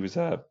 He was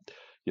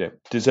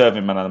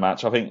deserving man of the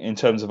match. I think in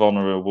terms of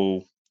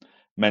honourable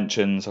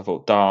mentions, I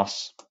thought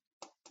Das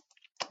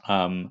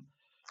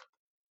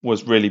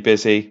was really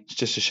busy. It's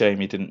just a shame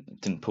he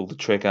didn't pull the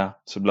trigger.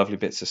 Some lovely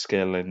bits of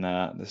skill in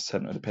the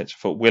centre of the pitch. I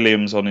thought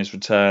Williams on his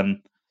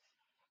return,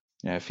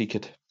 if he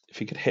could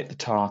hit the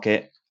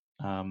target,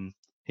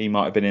 he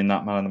might have been in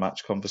that man of the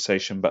match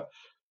conversation. But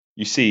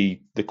you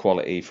see the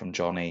quality from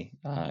Johnny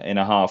in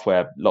a half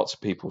where lots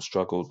of people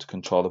struggled to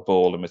control the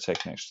ball and were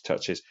taking extra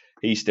touches.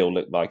 He still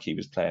looked like he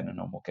was playing a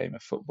normal game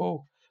of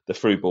football. The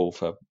through ball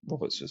for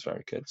Roberts was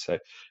very good. So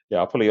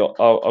yeah,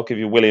 I'll give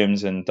you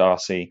Williams and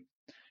Darcy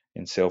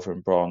in silver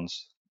and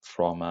bronze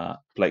from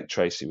Blake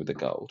Tracy with the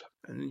gold.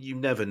 And you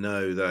never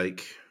know,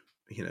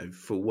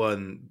 for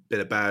one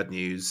bit of bad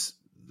news,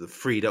 the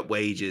freed up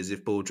wages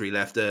if Baldry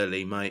left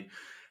early might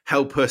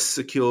help us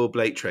secure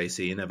Blake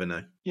Tracy. You never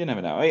know. You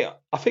never know.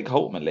 I think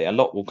ultimately a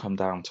lot will come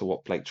down to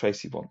what Blake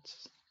Tracy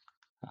wants.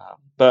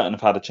 Burton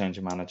have had a change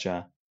of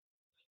manager.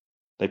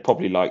 They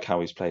probably like how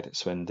he's played at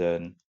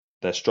Swindon.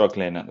 They're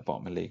struggling at the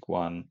bottom of League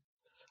One.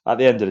 At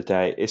the end of the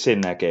day, it's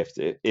in their gift.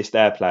 It's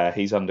their player.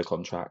 He's under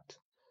contract.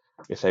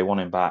 If they want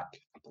him back,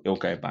 he'll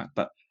go back.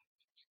 But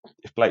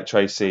if Blake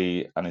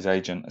Tracy and his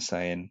agent are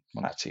saying,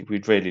 well, actually,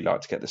 we'd really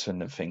like to get the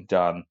Swindon thing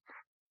done,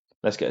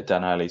 let's get it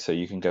done early so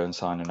you can go and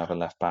sign another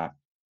left back.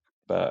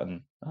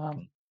 Burton,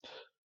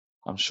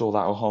 I'm sure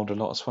that will hold a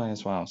lot of sway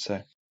as well.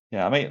 So,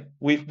 yeah, I mean,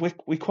 we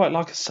quite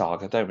like a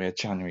saga, don't we? A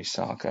January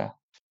saga.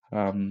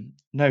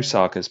 No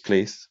sagas,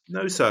 please.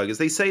 No sagas.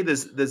 They say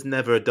there's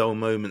never a dull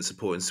moment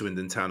supporting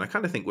Swindon Town. I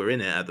kind of think we're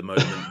in it at the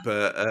moment,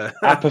 but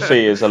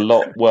apathy is a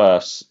lot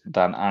worse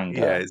than anger.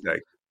 Yeah,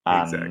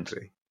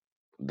 exactly.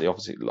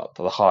 Obviously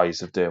the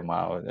highs of doing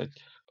well.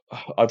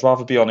 I'd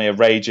rather be on here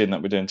raging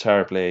that we're doing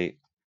terribly,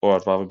 or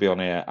I'd rather be on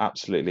here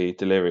absolutely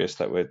delirious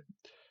that we're,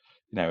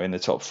 in the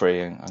top three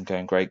and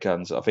going great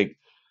guns. I think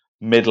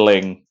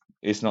middling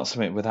is not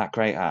something we're that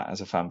great at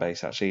as a fan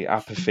base. Actually,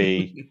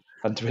 apathy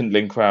and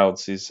dwindling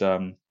crowds is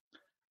a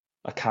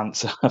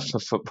cancer for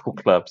football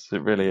clubs.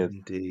 It really is.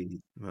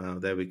 Indeed. Well,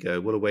 there we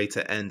go. What a way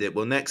to end it.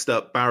 Well, next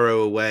up,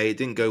 Barrow away. It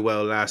didn't go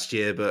well last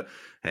year, but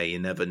hey, you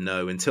never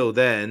know. Until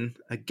then,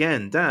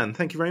 again, Dan,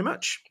 thank you very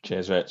much.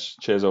 Cheers, Rich.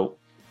 Cheers, all.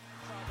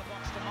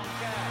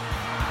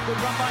 Good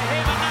run by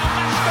him, and now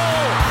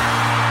Pascal.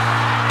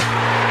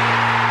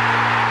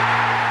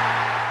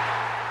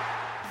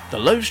 The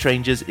Low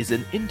Strangers is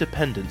an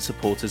independent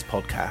supporters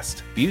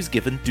podcast. Views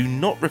given do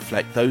not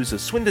reflect those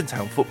of Swindon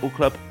Town Football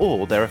Club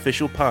or their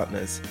official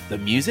partners. The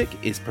music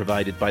is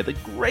provided by the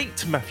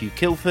great Matthew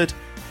Kilford,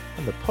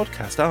 and the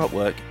podcast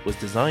artwork was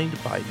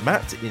designed by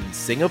Matt in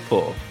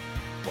Singapore.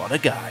 What a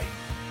guy.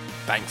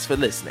 Thanks for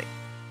listening.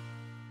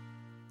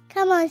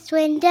 Come on,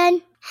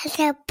 Swindon. Has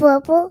a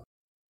bubble.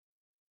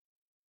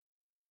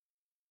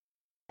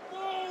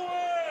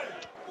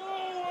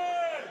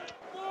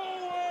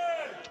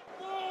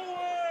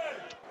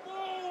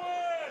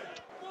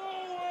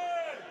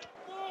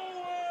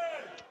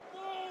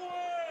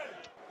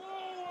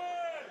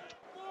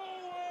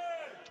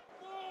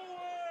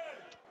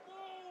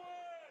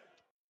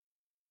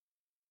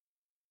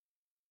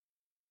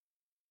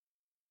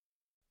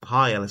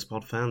 Hi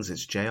LSPod fans,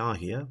 it's JR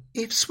here.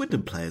 If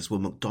Swindon players were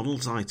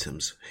McDonald's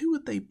items, who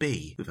would they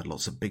be? We've had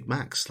lots of Big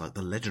Macs like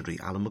the legendary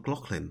Alan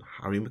McLaughlin,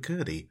 Harry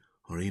McCurdy,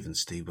 or even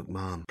Steve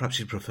McMahon. Perhaps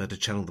you'd prefer to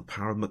channel the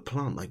power of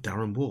McPlant like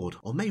Darren Ward,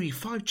 or maybe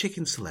 5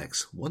 chicken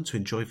selects, one to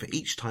enjoy for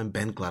each time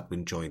Ben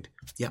Gladwin joined.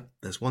 Yep,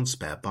 there's one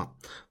spare, but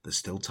there's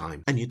still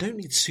time. And you don't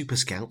need Super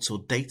Scouts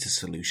or data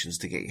solutions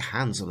to get your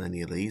hands on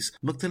any of these.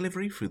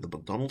 McDelivery through the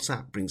McDonald's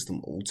app brings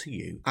them all to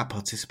you. At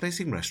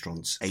participating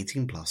restaurants,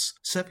 18+.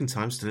 Serving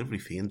times, delivery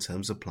fee and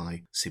terms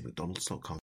apply. See mcdonalds.com.